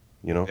anyways,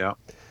 Yeah.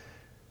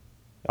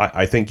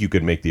 I think you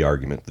could make the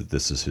argument that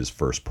this is his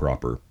first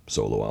proper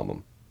solo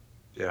album.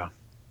 Yeah.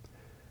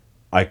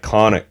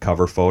 Iconic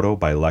cover photo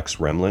by Lex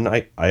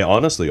Remlin. I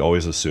honestly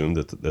always assumed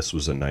that this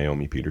was a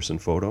Naomi Peterson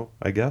photo,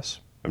 I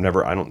guess. I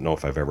don't know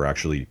if I've ever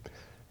actually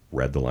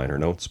read the liner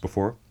notes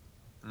before.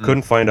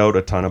 Couldn't find out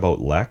a ton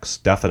about Lex.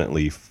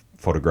 Definitely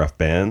photographed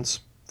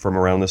bands from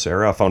around this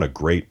era. I found a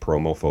great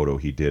promo photo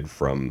he did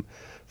from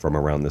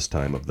around this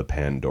time of the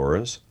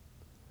Pandoras.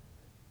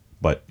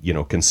 But,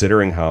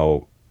 considering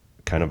how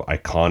kind of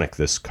iconic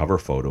this cover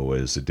photo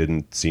is, it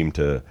didn't seem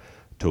to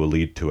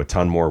lead to a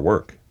ton more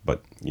work.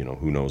 But,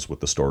 who knows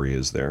what the story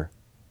is there.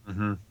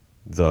 Mm-hmm.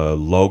 The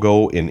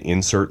logo in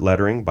insert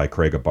lettering by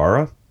Craig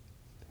Ibarra,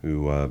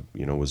 who,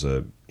 was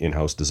a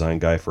in-house design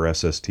guy for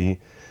SST.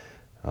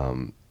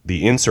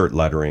 The insert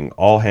lettering,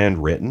 all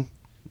handwritten.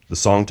 The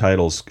song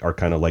titles are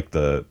kind of like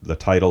the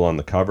title on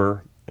the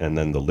cover, and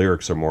then the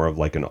lyrics are more of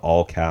like an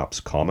all-caps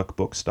comic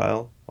book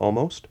style,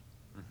 almost.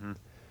 Mm-hmm.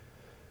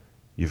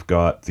 You've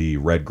got the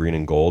red, green,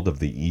 and gold of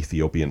the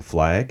Ethiopian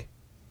flag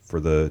for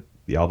the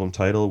album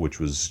title, which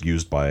was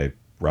used by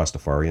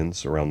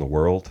Rastafarians around the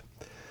world.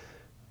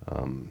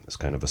 It's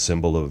kind of a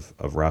symbol of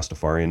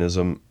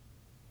Rastafarianism.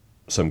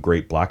 Some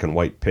great black and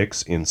white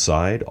pics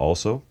inside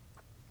also.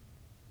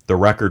 The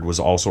record was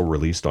also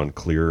released on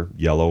clear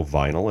yellow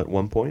vinyl at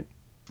one point.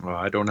 Well,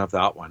 I don't have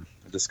that one.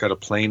 I just got a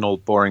plain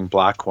old boring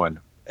black one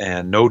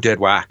and no dead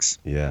wax.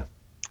 Yeah.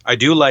 I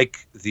do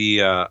like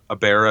the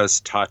Ibarra's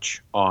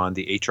touch on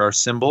the HR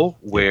symbol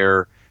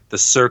where the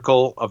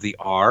circle of the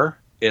R,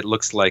 it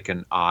looks like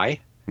an I.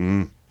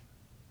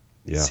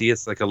 Yeah. See,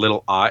 it's like a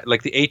little eye.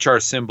 Like the HR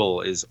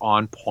symbol is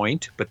on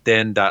point, but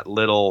then that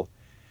little,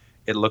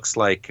 it looks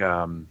like,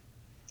 I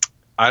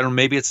don't know,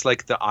 maybe it's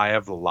like the eye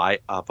of a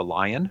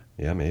lion.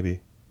 Yeah,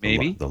 maybe.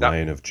 Maybe. The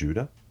Lion of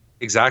Judah.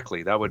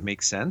 Exactly. That would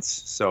make sense.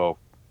 So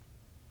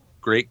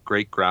great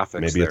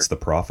graphics. Maybe it's the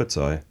prophet's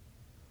eye.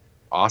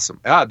 Awesome.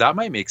 Yeah, that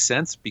might make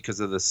sense because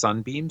of the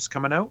sunbeams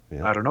coming out.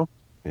 Yeah. I don't know.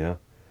 Yeah.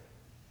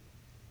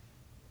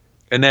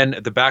 And then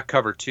the back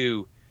cover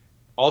too,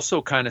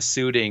 also kind of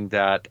suiting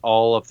that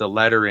all of the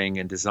lettering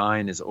and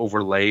design is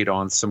overlaid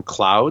on some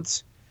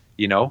clouds,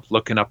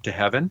 looking up to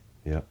heaven.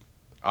 Yeah.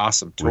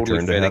 Awesome. Totally Return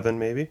to fitting. heaven,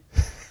 maybe?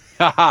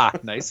 Haha,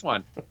 nice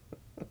one.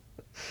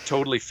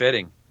 Totally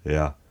fitting.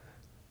 Yeah.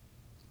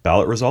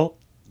 Ballot result?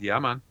 Yeah,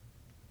 man.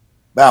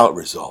 Ballot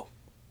result.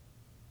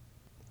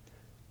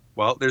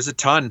 Well, there's a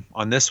ton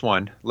on this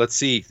one. Let's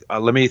see.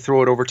 Let me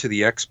throw it over to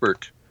the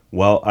expert.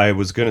 Well, I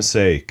was going to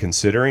say,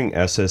 considering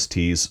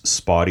SST's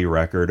spotty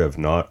record of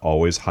not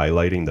always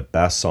highlighting the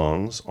best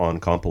songs on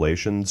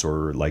compilations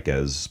or like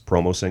as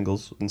promo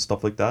singles and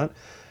stuff like that,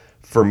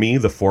 for me,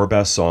 the 4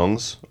 best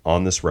songs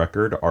on this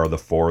record are the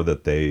 4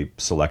 that they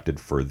selected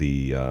for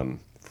the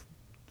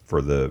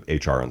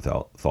HR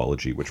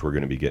anthology, which we're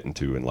going to be getting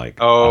to in like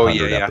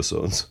 100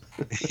 episodes.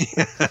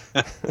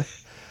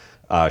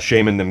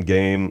 Shame in Them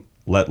Game,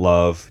 Let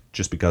Love,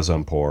 Just Because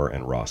I'm Poor,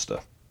 and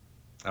Rasta.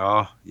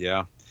 Oh,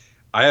 yeah.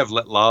 I have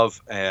Let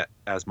Love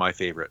as my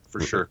favorite,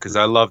 for sure, because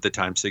I love the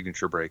time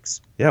signature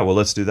breaks. Yeah, well,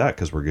 let's do that,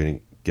 because we're going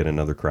to get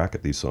another crack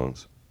at these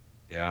songs.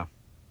 Yeah.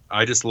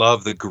 I just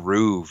love the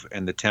groove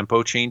and the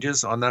tempo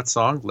changes on that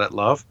song, Let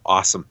Love.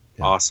 Awesome.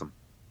 Yeah. Awesome.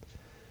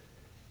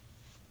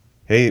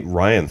 Hey,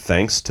 Ryan,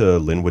 thanks to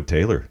Linwood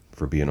Taylor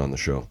for being on the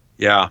show.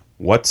 Yeah.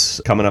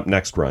 What's coming up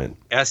next, Ryan?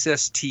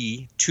 SST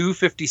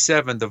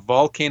 257, the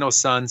Volcano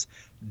Suns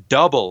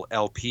double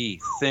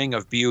LP, Thing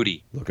of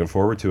Beauty. Looking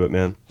forward to it,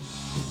 man.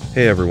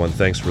 Hey everyone,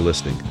 thanks for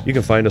listening. You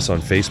can find us on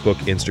Facebook,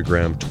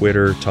 Instagram,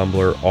 Twitter,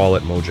 Tumblr, all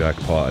at Mojack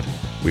Pod.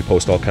 We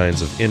post all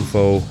kinds of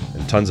info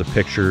and tons of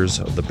pictures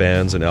of the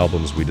bands and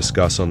albums we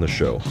discuss on the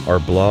show. Our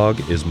blog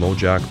is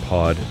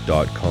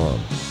mojackpod.com.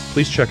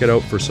 Please check it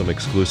out for some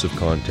exclusive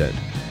content.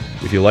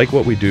 If you like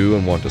what we do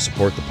and want to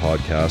support the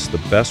podcast, the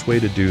best way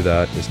to do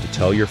that is to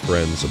tell your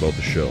friends about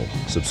the show.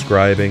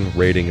 Subscribing,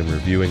 rating, and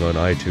reviewing on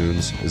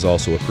iTunes is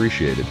also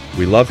appreciated.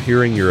 We love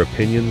hearing your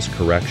opinions,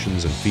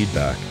 corrections, and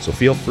feedback, so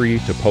feel free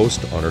to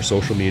post on our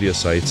social media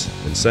sites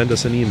and send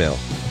us an email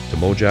to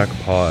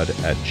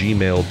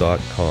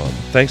mojackpod@gmail.com.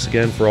 Thanks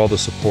again for all the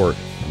support,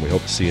 and we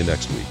hope to see you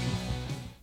next week.